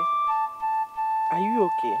 Huh? Are you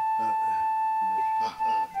okay?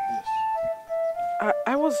 Yes.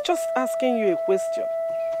 I was just asking you a question.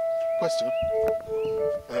 Question?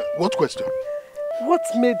 What question? What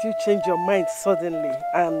made you change your mind suddenly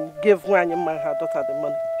and give Wanyama her daughter the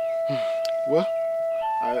money? Well,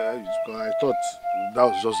 I thought that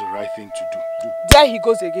was just the right thing to do. There he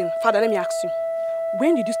goes again. Father, let me ask you.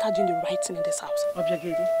 When did you start doing the right thing in this house?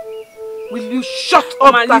 Objagedi, will you shut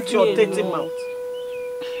up that your dirty mouth?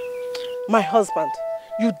 My husband,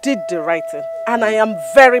 you did the right thing, and I am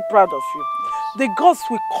very proud of you. The gods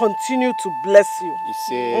will continue to bless you.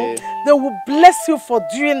 They will bless you for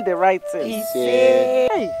doing the right thing. Hey,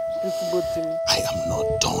 I am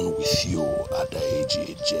not done with you,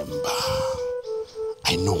 Adaeji Jemba.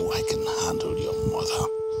 I know I can handle your mother,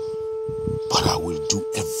 but I will do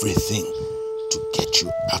everything to get you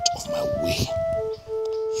out of my way.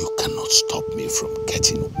 You cannot stop me from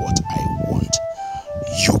getting what I want.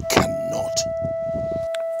 You cannot.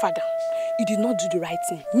 Father, you did not do the right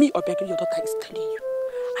thing. Me or Becky, your daughter, is telling you.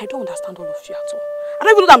 I don't understand all of you at all. I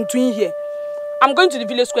don't even know what I'm doing here. I'm going to the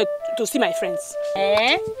village square to see my friends.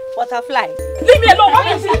 Butterfly. Leave me alone. What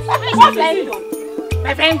is it? What is it?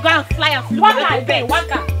 My friend, go and fly and flew. One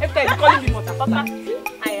car. Every time calling me motherfucker.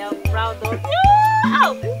 I am proud of you.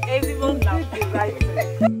 Everyone loves the right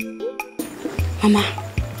thing. Mama,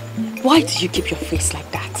 why do you keep your face like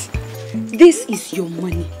that? This is your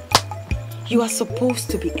money. You are supposed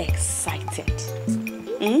to be excited.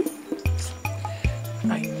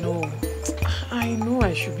 I know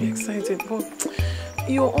I should be excited, but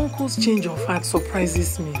your uncle's change of heart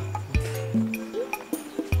surprises me.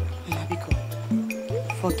 Mabiko,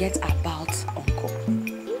 forget about uncle.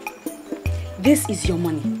 This is your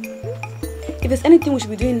money. If there's anything we should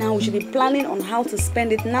be doing now, we should be planning on how to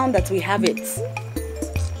spend it now that we have it.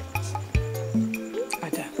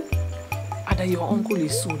 Ada, your uncle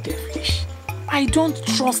is so devilish. I don't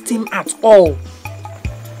trust him at all.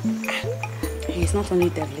 He's not only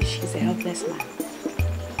devilish, he's a helpless man.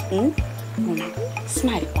 Mama,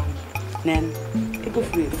 smile one. Then, go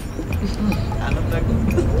free. I love that.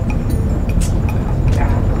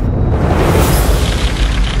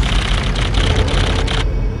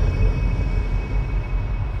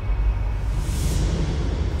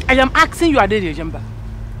 I am asking you, Adede Jemba,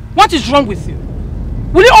 what is wrong with you?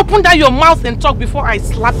 Will you open down your mouth and talk before I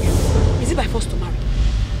slap you? Is it by force to marry?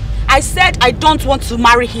 I said I don't want to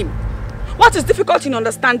marry him. What is difficult in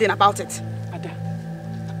understanding about it? Ada,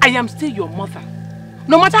 I am still your mother.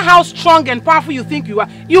 No matter how strong and powerful you think you are,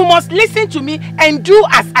 you must listen to me and do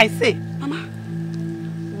as I say. Mama,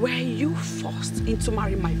 were you forced into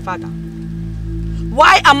marrying my father?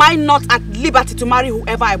 Why am I not at liberty to marry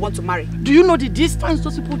whoever I want to marry? Do you know the distance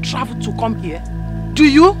those people travel to come here? Do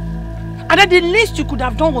you? And then the least you could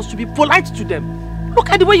have done was to be polite to them. Look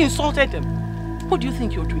at the way you insulted them. What do you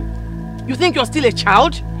think you're doing? You think you're still a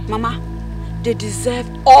child? Mama, they deserved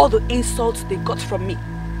all the insults they got from me.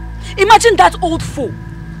 Imagine that old fool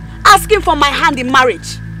asking for my hand in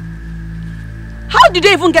marriage. How did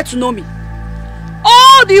they even get to know me?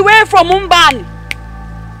 All the way from Mumbani.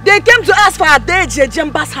 They came to ask for Adeje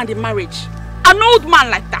Jemba's hand in marriage. An old man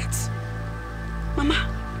like that. Mama,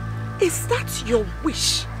 is that your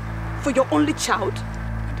wish for your only child?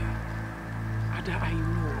 Ada, I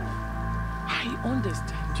know. I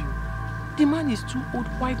understand you. The man is too old,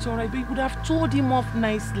 quite alright, but you could have told him off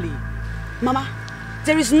nicely. Mama,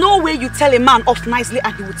 there is no way you tell a man off nicely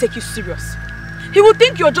and he will take you serious. He will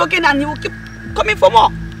think you're joking and he will keep coming for more.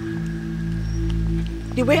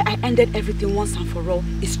 The way I ended everything once and for all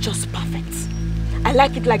is just perfect. I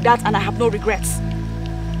like it like that and I have no regrets.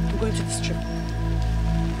 I'm going to this trip.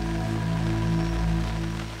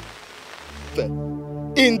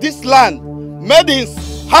 In this land, maidens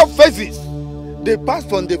have faces. They pass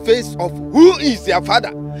from the face of who is their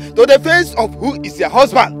father to the face of who is their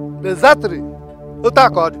husband. Exactly.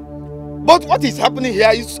 But what is happening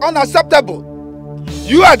here is unacceptable.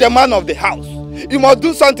 You are the man of the house. You must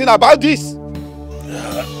do something about this.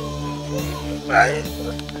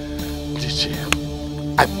 DJ,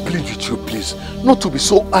 I plead with you, please, not to be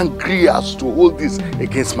so angry as to hold this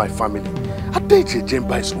against my family. Adeje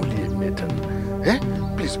Jemba is only a maiden.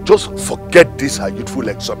 Please, just forget this her youthful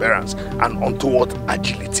exuberance and untoward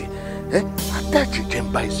agility. Adeje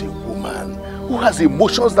Jemba is a woman who has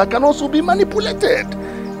emotions that can also be manipulated.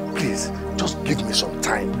 Please, just give me some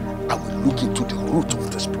time. I will look into the root of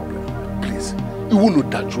this problem. Please. You will know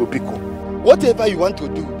that, Biko. Whatever you want to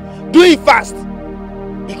do it fast.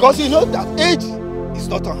 Because you know that age is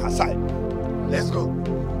not on her side. Let's go.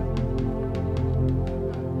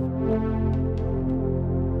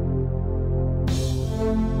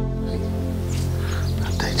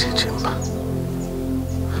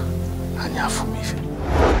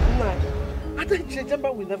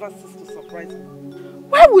 Chiemerie will never cease to surprise me.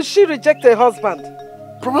 Why would she reject her husband?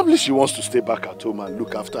 Probably she wants to stay back at home and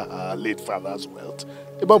look after her late father's wealth.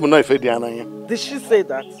 Did she say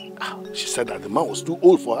that? She said that the man was too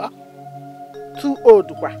old for her. Too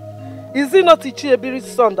old? Is it not Chiemerie's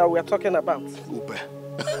son that we are talking about? Ube.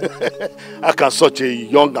 How can such a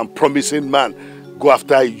young and promising man go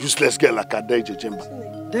after a useless girl like Adaije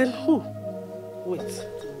Jemba? Then who? Wait.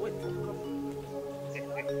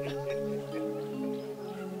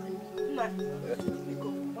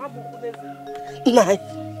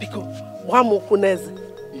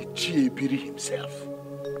 Chiemerie himself.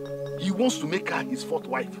 He wants to make her his fourth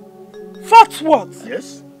wife. Fourth what?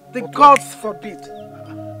 Yes. The gods forbid.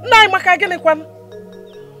 Why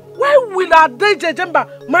will Adaije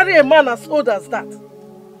Jemba marry a man as old as that?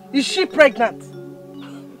 Is she pregnant?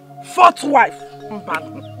 Fourth wife.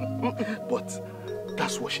 But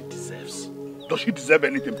that's what she deserves. Does she deserve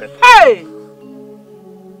anything better? Hey!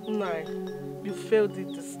 Nai, you failed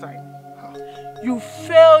it this time. You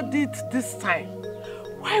failed it this time.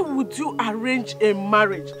 Why would you arrange a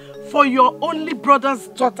marriage for your only brother's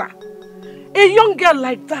daughter? A young girl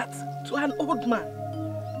like that to an old man.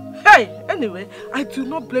 Hey, anyway, I do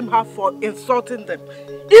not blame her for insulting them.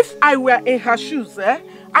 If I were in her shoes, I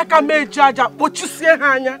can make Jaja, but you see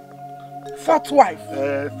her, fourth wife.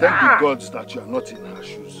 Thank the gods that you are not in her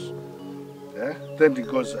shoes. Thank the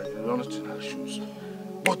gods that you are not in her shoes.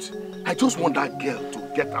 But I just want that girl to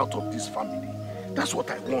get out of this family. That's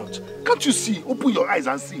what I want. Can't you see? Open your eyes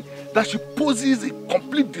and see that she poses a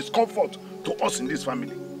complete discomfort to us in this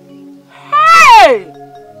family. Hey!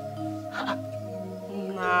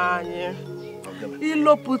 Nanye.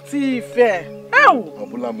 Iloputi fair.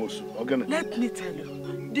 Let me tell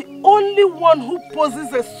you, the only one who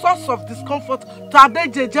poses a source of discomfort to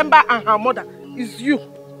Adaije Jemba and her mother is you.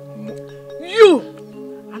 You!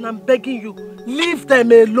 And I'm begging you, leave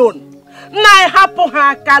them alone.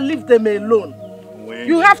 Leave them alone.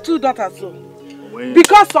 You have two daughters, so.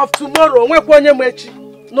 Because of tomorrow,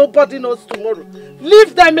 nobody knows tomorrow.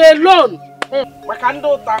 Leave them alone.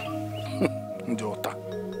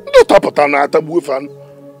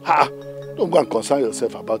 Don't go and concern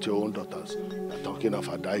yourself about your own daughters. You're talking of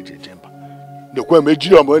Adaije Jemba.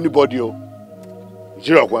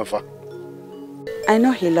 I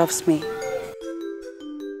know he loves me.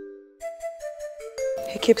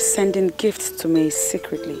 He keeps sending gifts to me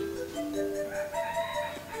secretly.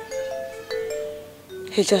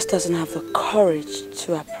 He just doesn't have the courage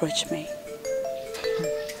to approach me.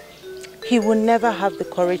 He will never have the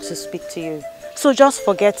courage to speak to you. So just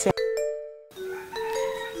forget him.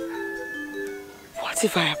 What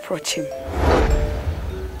if I approach him?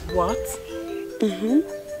 What?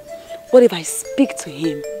 What if I speak to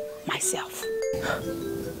him myself?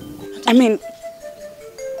 I mean,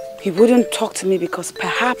 he wouldn't talk to me because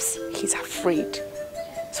perhaps he's afraid.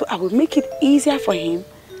 So I will make it easier for him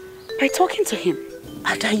by talking to him.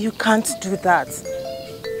 Ada, you can't do that.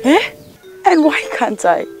 Eh? And why can't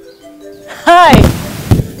I? Hi!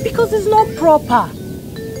 Because it's not proper.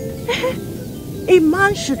 A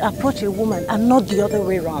man should approach a woman and not the other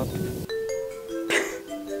way around.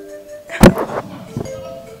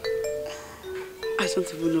 I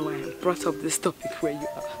don't even know why I brought up this topic where you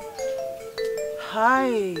are.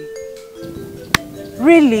 Hi.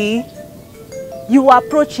 Really? You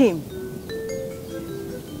approach him?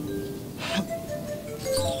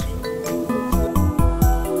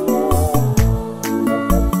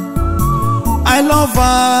 I love her.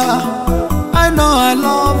 I know I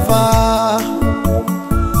love her.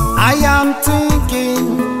 I am thinking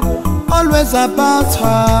always about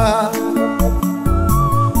her.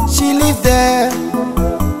 She lives there,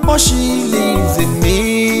 but she lives in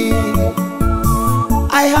me.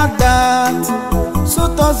 I heard that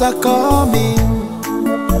suitors are coming.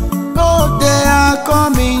 Oh, they are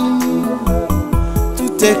coming to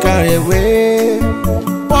take her away.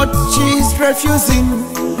 But she's refusing.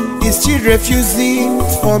 Is she refusing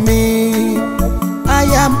for me? I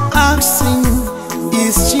am asking,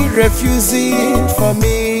 is she refusing for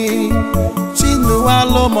me?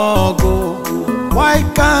 Chinualomogo, why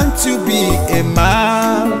can't you be a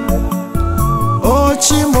man? Oh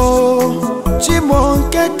Chimo, Chimo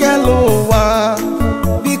kekelowa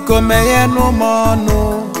biko meye no mono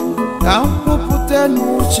ka mpupute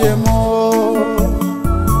n'uche mo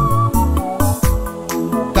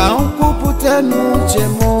ka mpupute n'uche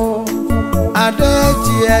mo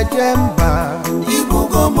adeji ejemba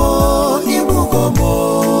ibugomo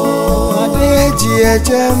adeji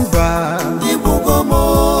ejemba ibugomo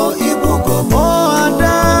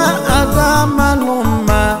ada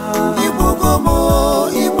maluma ibugomo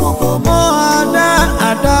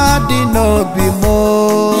ada dinobimo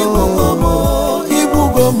ibugomo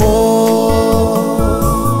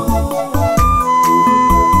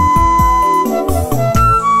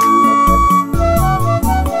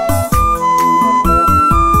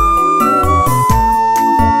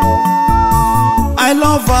I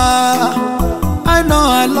love her, I know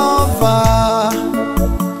I love her.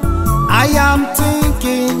 I am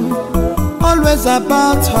thinking always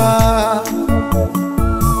about her.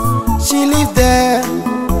 She lives there,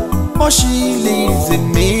 but she lives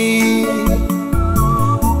in me.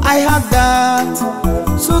 I heard that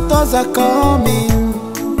suitors are coming.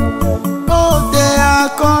 Oh, they are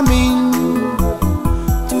coming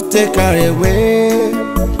to take her away.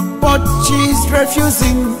 But she's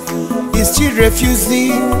refusing. Is she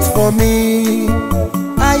refusing for me?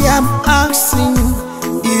 I am asking,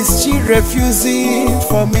 is she refusing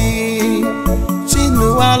for me?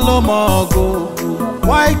 Chinualomogo,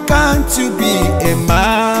 why can't you be a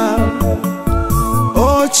man?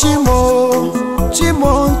 Oh Chimo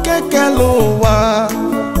kekelowa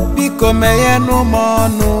biko meye no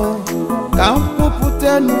mono ka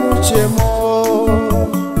mpupute n'uche mo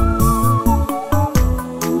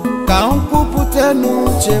ka mpupute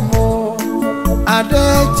n'uche mo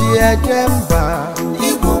adeji ejemba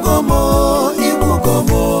ibugomo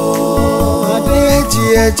adeji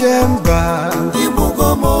ejemba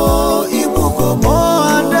ibugomo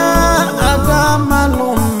ada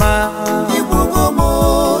maluma ibugomo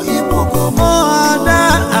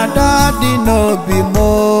ada dinobimo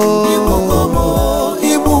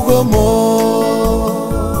ibugomo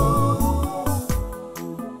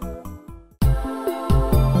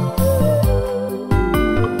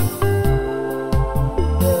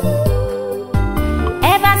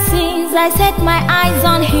I set my eyes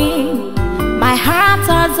on him, my heart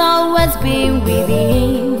has always been with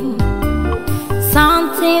him.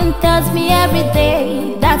 Something tells me every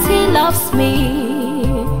day that he loves me.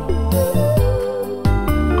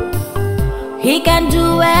 He can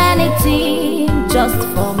do anything just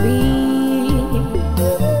for me.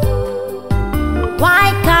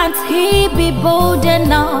 Why can't he be bold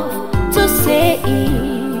enough to say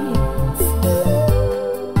it?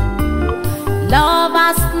 Love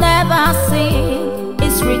has never seen,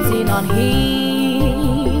 it's written on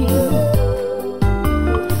him.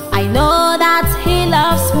 I know that he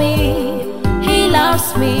loves me, he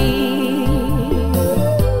loves me.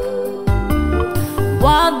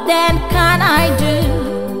 What then can I do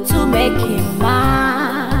to make him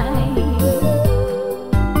mine?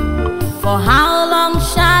 For how long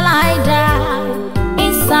shall I die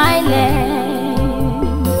in silence?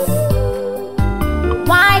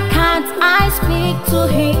 Why can't I speak to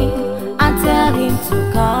him and tell him to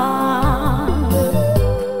come?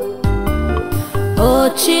 Oh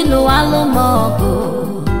Chinualomogo,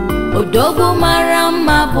 Odogu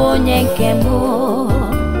marama bonye kemo.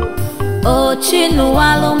 Oh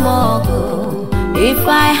Chinualomogo, if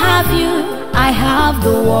I have you, I have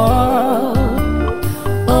the world.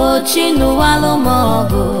 Oh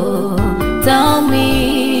Chinualomogo, tell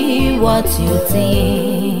me what you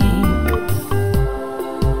think.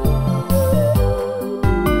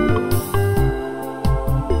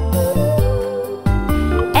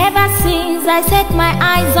 I set my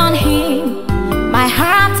eyes on him, my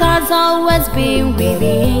heart has always been with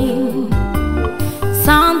him.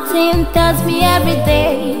 Something tells me every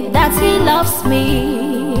day that he loves me.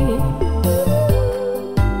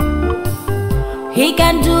 He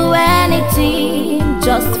can do anything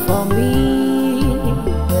just for me.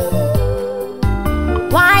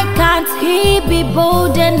 Why can't he be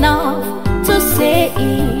bold enough to say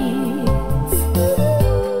it?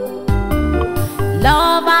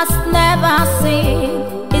 Love has never seen,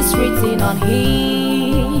 it's written on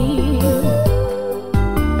him.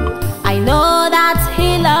 I know that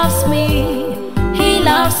he loves me, he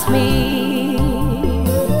loves me.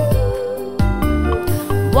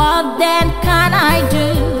 What then can I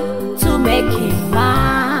do to make him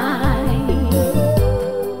mine?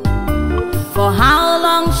 For how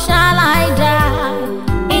long shall I die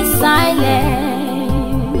in silence?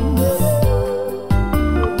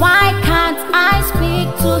 Why can't I speak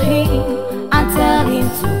to him and tell him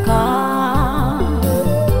to come?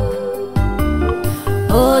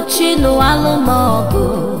 Ochinu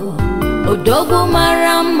alumogo, Odogu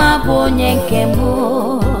marama bonye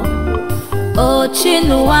kemo.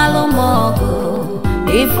 Ochinu alumogo,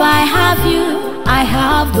 if I have you, I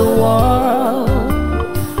have the world.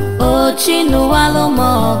 Ochinu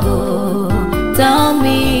alumogo, tell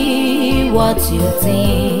me what you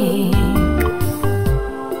think.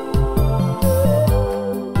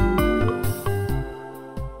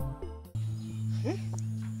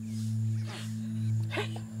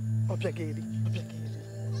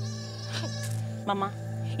 Mama,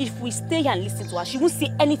 if we stay here and listen to her, she won't say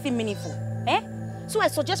anything meaningful. So I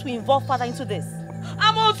suggest we involve father into this.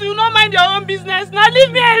 Amos, you don't mind your own business. Now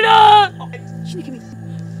leave me alone.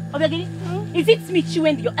 Is it me,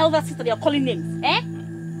 Chiwendu, your elder sister, they are calling names?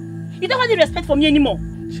 You don't have any respect for me anymore.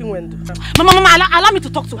 Chiwendu. Mama, allow me to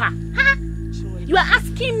talk to her. You are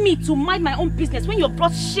asking me to mind my own business when you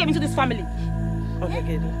brought shame into this family.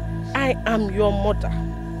 I am your mother.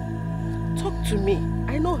 Talk to me.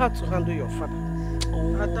 I know how to handle your father.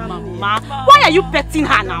 Mama, why are you petting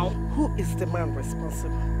her now? Who is the man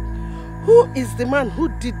responsible? Who is the man who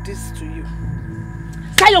did this to you?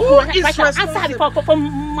 Who is responsible? Answer for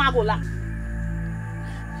Magola.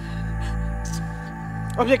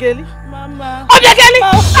 Obiageli? Mama. Obiageli!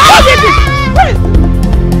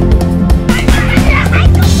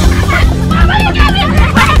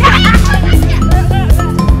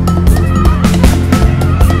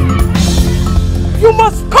 You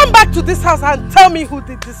must come back to this house and tell me who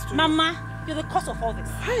did this to you. Mama, you're the cause of all this.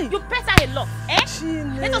 You pet her a lot,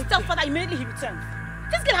 Let us tell father immediately he returns.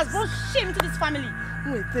 This girl has brought shame into this family.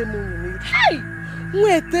 Hey!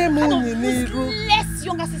 What kind of useless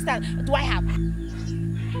younger sister do I have?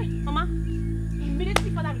 Hey, Mama,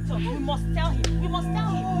 immediately father returns. We must tell him. We must tell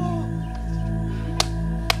him.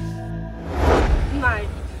 Nai,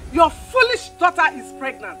 your foolish daughter is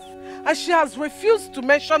pregnant and she has refused to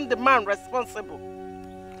mention the man responsible.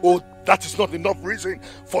 Oh, that is not enough reason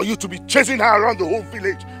for you to be chasing her around the whole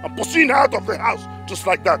village and pursuing her out of the house just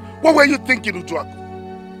like that. What were you thinking, Ujuaku?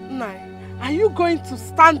 Nai, are you going to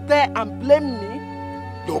stand there and blame me?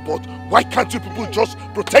 No, but why can't you people just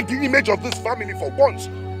protect the image of this family for once?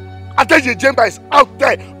 Adeje Jemba is out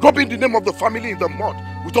there rubbing the name of the family in the mud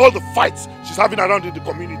with all the fights she's having around in the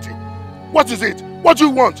community. What is it? What do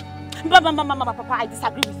you want? Papa, I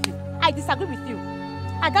disagree with you. I disagree with you.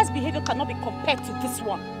 Ada's behavior cannot be compared to this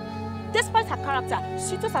one. Despite her character,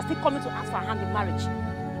 suitors are still coming to ask for her hand in marriage.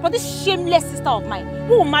 But this shameless sister of mine,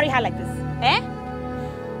 who will marry her like this?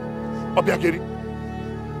 Obiageli?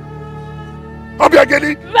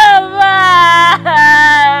 Obiageli? Mama!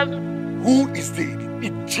 Who is the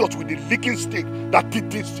idiot with the licking stick that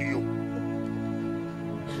did this to you?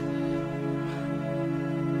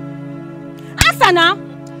 Answer now!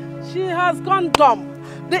 She has gone dumb.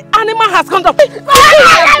 The animal has gone dumb.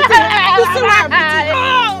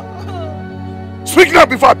 Speak now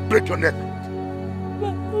before I break your neck.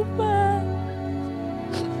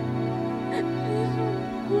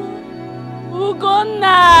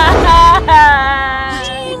 Ugonna!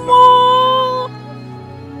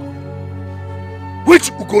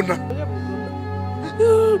 Which Ugonna?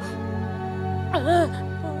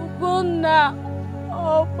 Ugonna!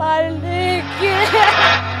 Oh, Paleke!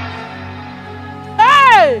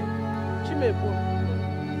 Hey! Chiemerie.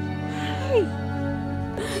 Hey!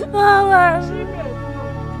 Mama!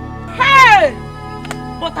 Hey!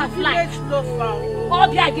 Butterfly!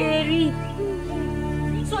 Obiageli!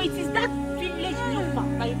 So it is that village loafer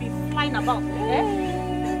that you've been flying about,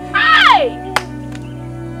 Hey!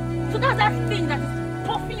 So that's that thing that is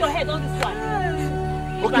puffing your head all this while.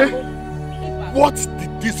 Okay. What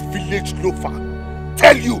did this village loafer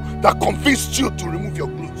tell you that convinced you to remove your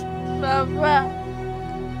clothes? Papa,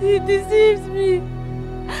 he deceived me.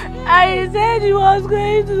 I said he was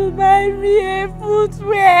going to buy me a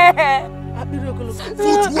footwear.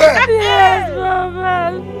 Footwear? Yes,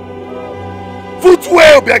 Papa.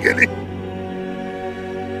 Footwear, Obiageli.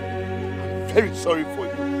 I'm very sorry for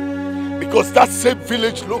you. Because that same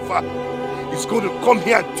village loafer is going to come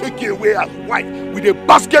here and take you away as wife with a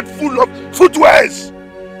basket full of footwears.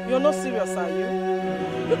 You're not serious, are you?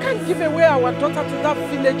 You can't give away our daughter to that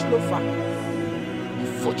village loafer.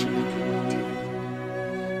 Unfortunately,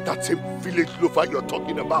 that same village loafer you're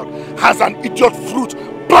talking about has an idiot fruit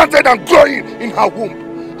planted and growing in her womb.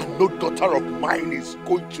 And no daughter of mine is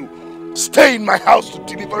going to stay in my house to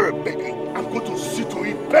deliver a baby. I'm going to see to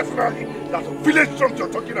it personally that the village trunk you're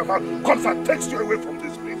talking about comes and takes you away from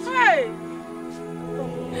this place. Hey!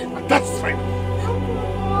 And that's right.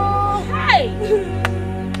 Hey!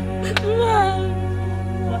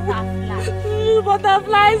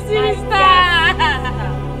 Butterfly sister!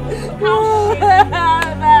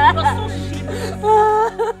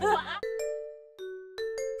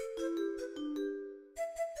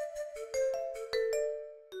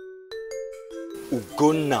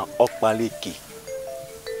 Ugonna Okpaleke,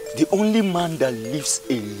 the only man that lives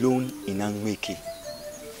alone in Anweke.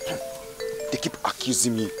 They keep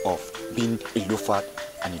accusing me of being a loafer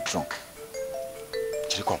and a drunk.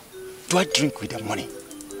 Chiriko, do I drink with their money?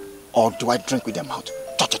 Or do I drink with their mouth?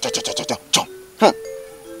 Chom.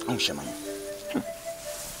 I'm sure, man.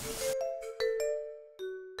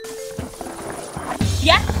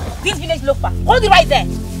 Yeah? This village loafer. Hold it right there.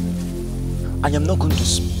 I am not going to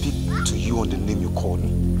speak to you on the name you called me.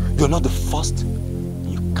 You're not the first.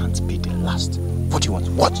 You can't be the last. What do you want?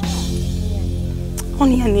 What?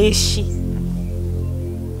 Onyaneshi.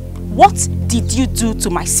 What did you do to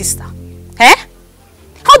my sister? Eh?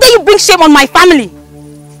 How dare you bring shame on my family?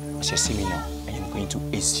 As you see me now, I am going to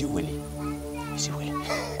Eziwele.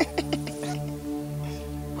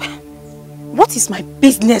 What is my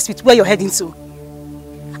business with where you're heading to?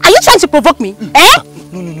 Are you trying to provoke me? Eh?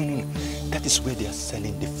 No. That is where they are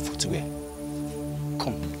selling the footwear.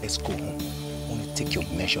 Come, let's go home. I want to take your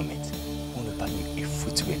measurement. I want to buy you a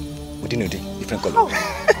footwear. Within a day, different color.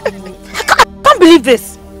 I can't believe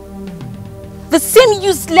this. The same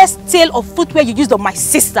useless tale of footwear you used on my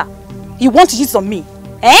sister, you want to use on me.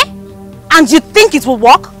 Eh? And you think it will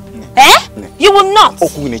work? Eh? You will not. I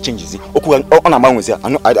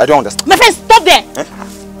don't understand. My friend, stop there. Eh?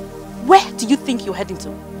 Where do you think you're heading to?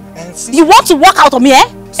 You want to walk out on me, eh?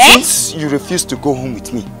 Since you refuse to go home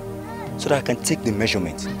with me, so that I can take the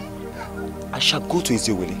measurement, I shall go to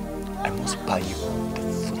Eziwele. I must buy you the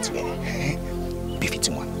footwear.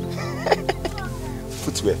 B51.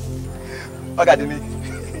 Footwear. Okay, DEMEK.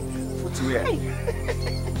 Footwear.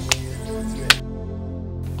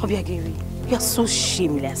 Obiageri, you are so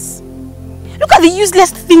shameless. Look at the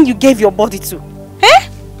useless thing you gave your body to. Eh?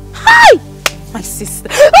 Hi! My sister.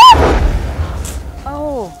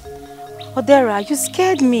 Oh, Odera, you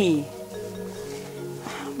scared me.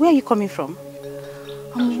 Where are you coming from?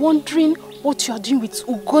 I'm wondering what you are doing with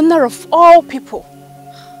Ugonna of all people.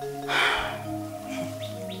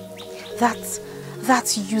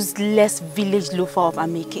 That useless village loafer of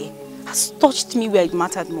Ameke has touched me where it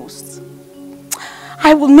mattered most.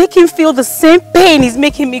 I will make him feel the same pain he's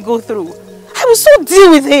making me go through. I will so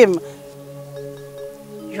deal with him.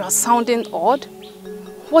 You are sounding odd.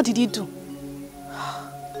 What did he do?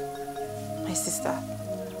 My sister,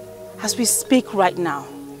 as we speak right now,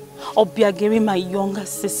 Obiageri, my younger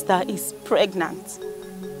sister, is pregnant.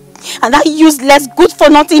 And that useless,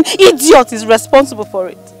 good-for-nothing idiot is responsible for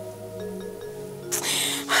it.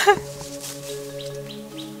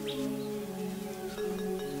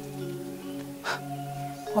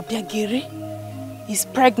 Obiageri is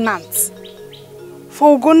pregnant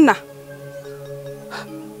for Ugonna.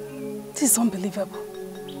 This is unbelievable.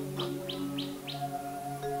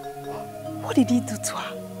 What did he do to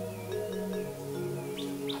her?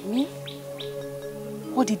 I mean,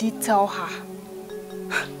 what did he tell her?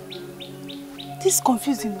 This is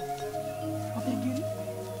confusing. Obiageri.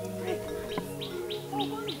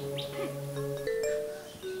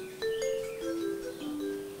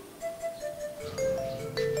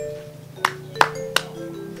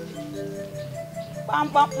 Bam,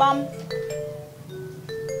 bam, bam.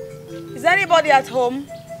 Is anybody at home?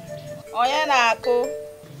 Oyenako.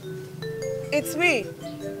 It's me,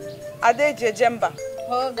 Adeje Jemba.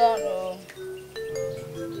 Hold on. Oh.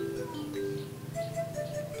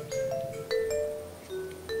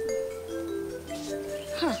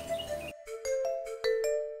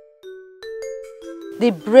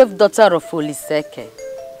 The brave daughter of Oliseke.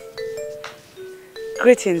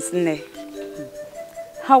 Greetings, Ne.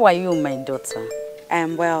 How are you, my daughter? I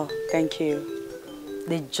am well, thank you.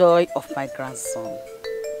 The joy of my grandson.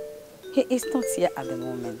 He is not here at the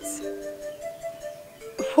moment.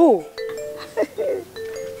 Who?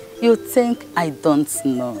 You think I don't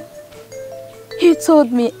know? He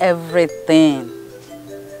told me everything.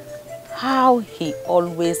 How he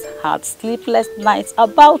always had sleepless nights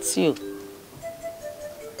about you.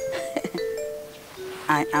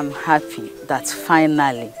 I am happy that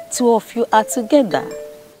finally two of you are together.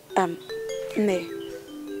 Ne,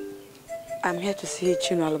 I'm here to see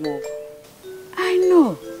Chinwalamogo. I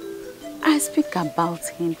know. I speak about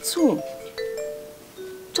him too.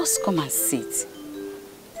 Just come and sit.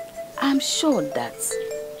 I'm sure that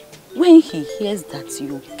when he hears that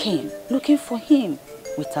you came looking for him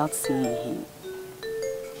without seeing him,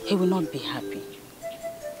 he will not be happy.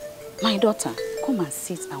 My daughter, come and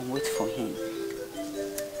sit and wait for him.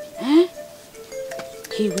 Eh?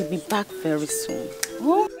 He will be back very soon.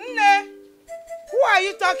 Who? Nne, who are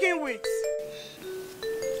you talking with?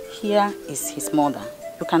 Here is his mother.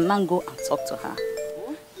 You can now go and talk to her.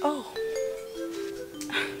 Oh.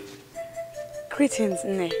 Greetings,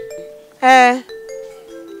 Nne.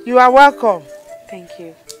 You are welcome. Thank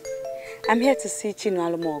you. I'm here to see Chinua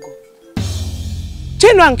Alumogo.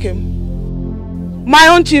 Chinua Nkem? My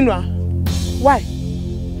own Chinua? Why?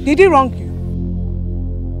 Did he wrong you?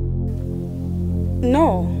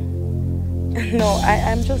 No. No,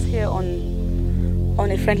 I'm just here on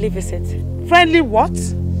a friendly visit. Friendly what?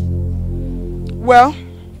 Well,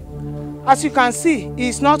 as you can see, he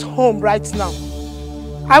is not home right now.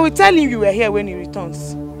 I will tell him you were here when he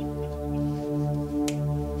returns.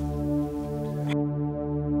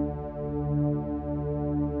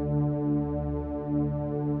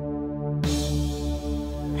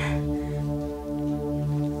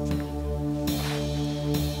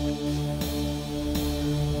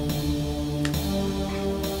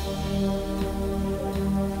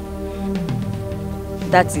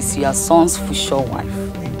 That is your son's future wife.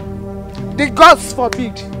 The gods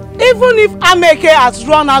forbid. Even if Ameke has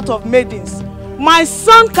run out of maidens, my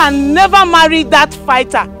son can never marry that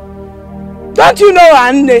fighter. Don't you know,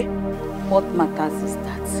 Anne? What matters is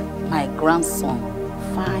that my grandson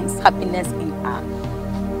finds happiness in her.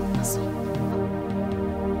 That's all.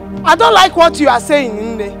 I don't like what you are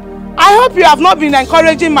saying, Nne. I hope you have not been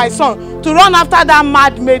encouraging my son to run after that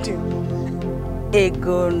mad maiden.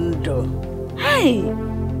 Egondo. Hey!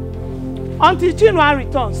 Until Chinua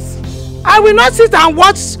returns, I will not sit and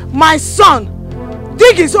watch my son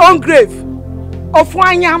dig his own grave.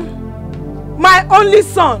 Ofwanyam, my only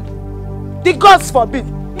son. The gods forbid.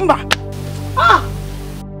 Mba. Ah!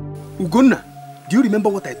 Ugonna, do you remember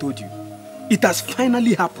what I told you? It has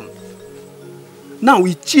finally happened. Now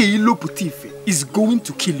Ichie Ilo Putife is going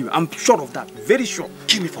to kill you. I'm sure of that. Very sure.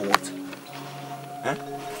 Kill me for what? Huh?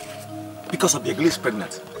 Because Obiageli is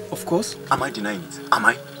pregnant. Of course. Am I denying it? Am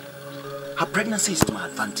I? Her pregnancy is to my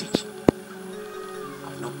advantage.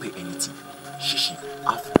 I've not paid anything. Shishi,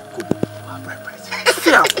 I've kobo, her bride price.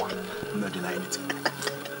 Fair one. I'm not denying it.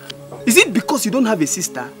 Is it because you don't have a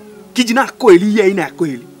sister?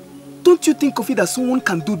 Don't you think of it that someone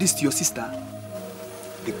can do this to your sister?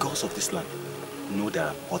 The gods of this land know that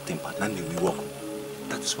I'm hot-tempered and they will work.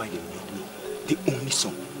 That is why they made me the only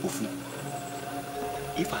son of who.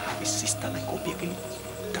 If I have a sister like Obiageli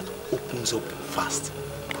that opens up fast,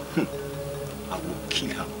 I will kill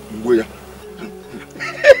her.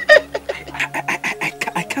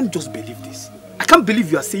 I can't just believe this. I can't believe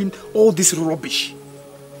you are saying all this rubbish.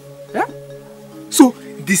 Yeah? So,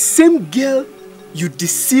 the same girl you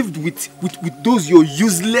deceived with those your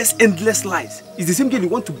useless, endless lies is the same girl you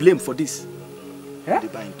want to blame for this. Yeah?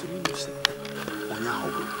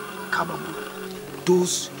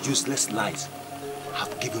 Those useless lies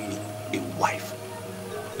have given me a wife.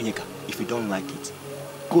 Onyeka, if you don't like it,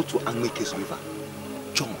 go to Anmeke's river,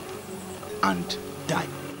 jump, and die.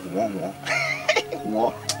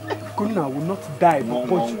 Kuna will not die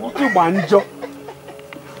because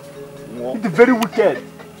it's very wicked.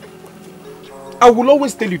 I will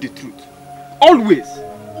always tell you the truth. Always.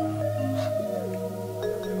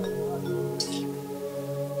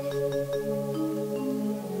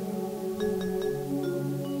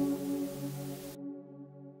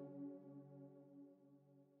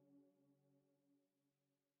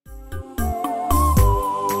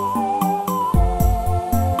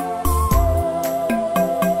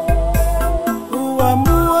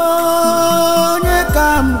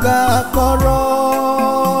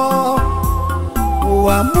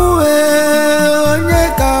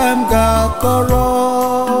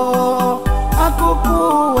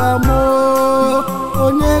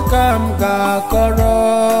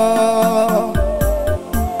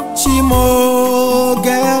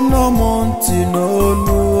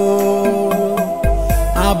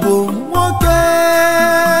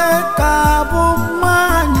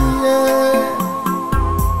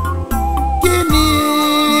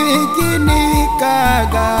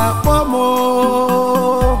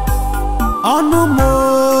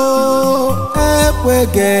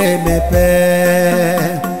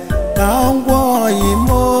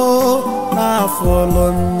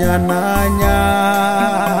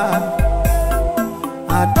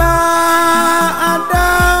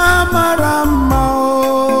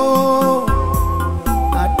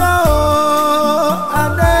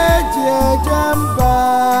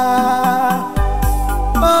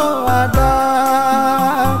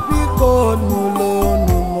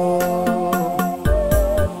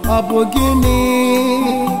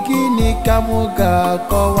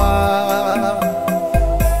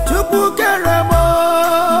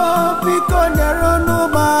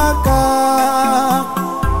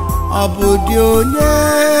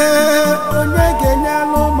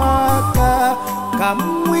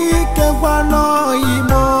 Kwano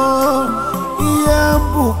iyo, iye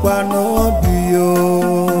mbukwa no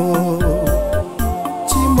biyo.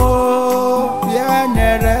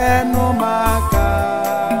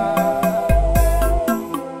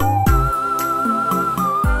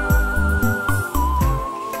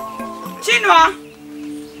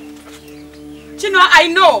 I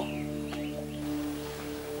know.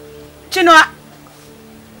 Chinua,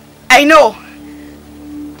 I know.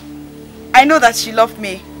 I know that she loved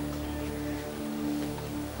me.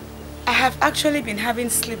 I have actually been having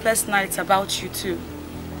sleepless nights about you too.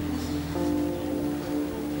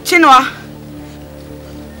 Chinua,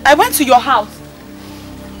 I went to your house.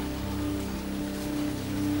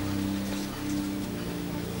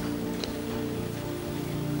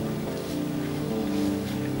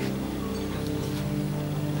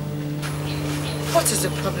 What is the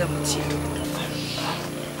problem with you?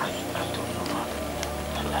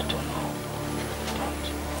 I don't know.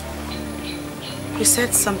 You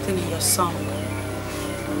said something in your song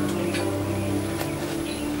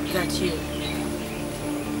that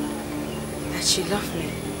she loved me.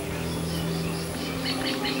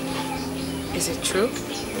 Is it true?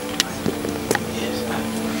 Yes,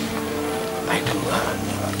 I do.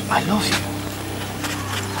 I love you.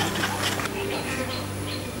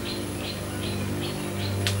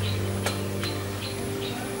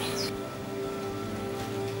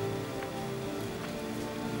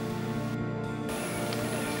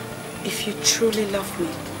 If you truly love me,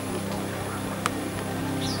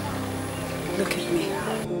 look at me.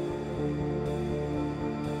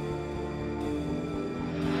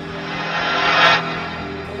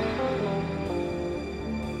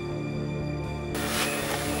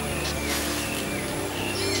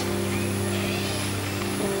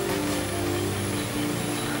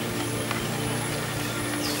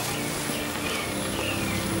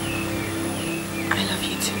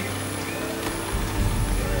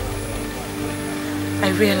 I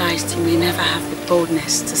realized you may never have the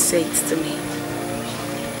boldness to say it to me.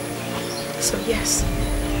 So yes,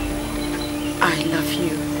 I love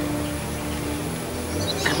you.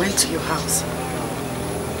 I went to your house.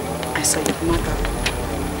 I saw your mother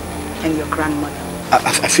and your grandmother.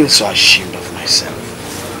 I feel so ashamed of myself.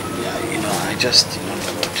 Yeah, you know, I just didn't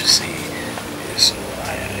know what to say. So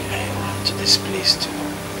I went to this place to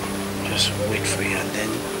just wait for you and then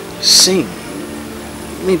sing.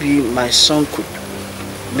 Maybe my song could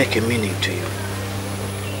make a meaning to you.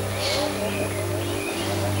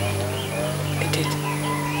 It did.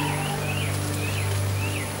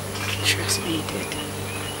 Trust me, it did.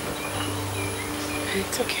 And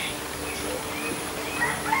it's okay.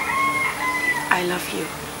 I love you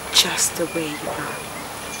just the way you are.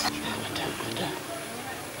 Madam,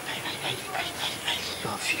 I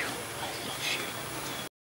love you.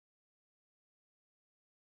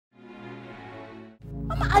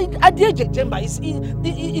 I dear Jemba is a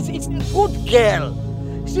good girl.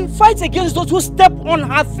 She fights against those who step on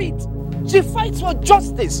her feet. She fights for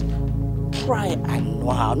justice. Try and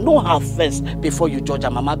know her. Know her first before you judge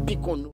her, Mama. Biko.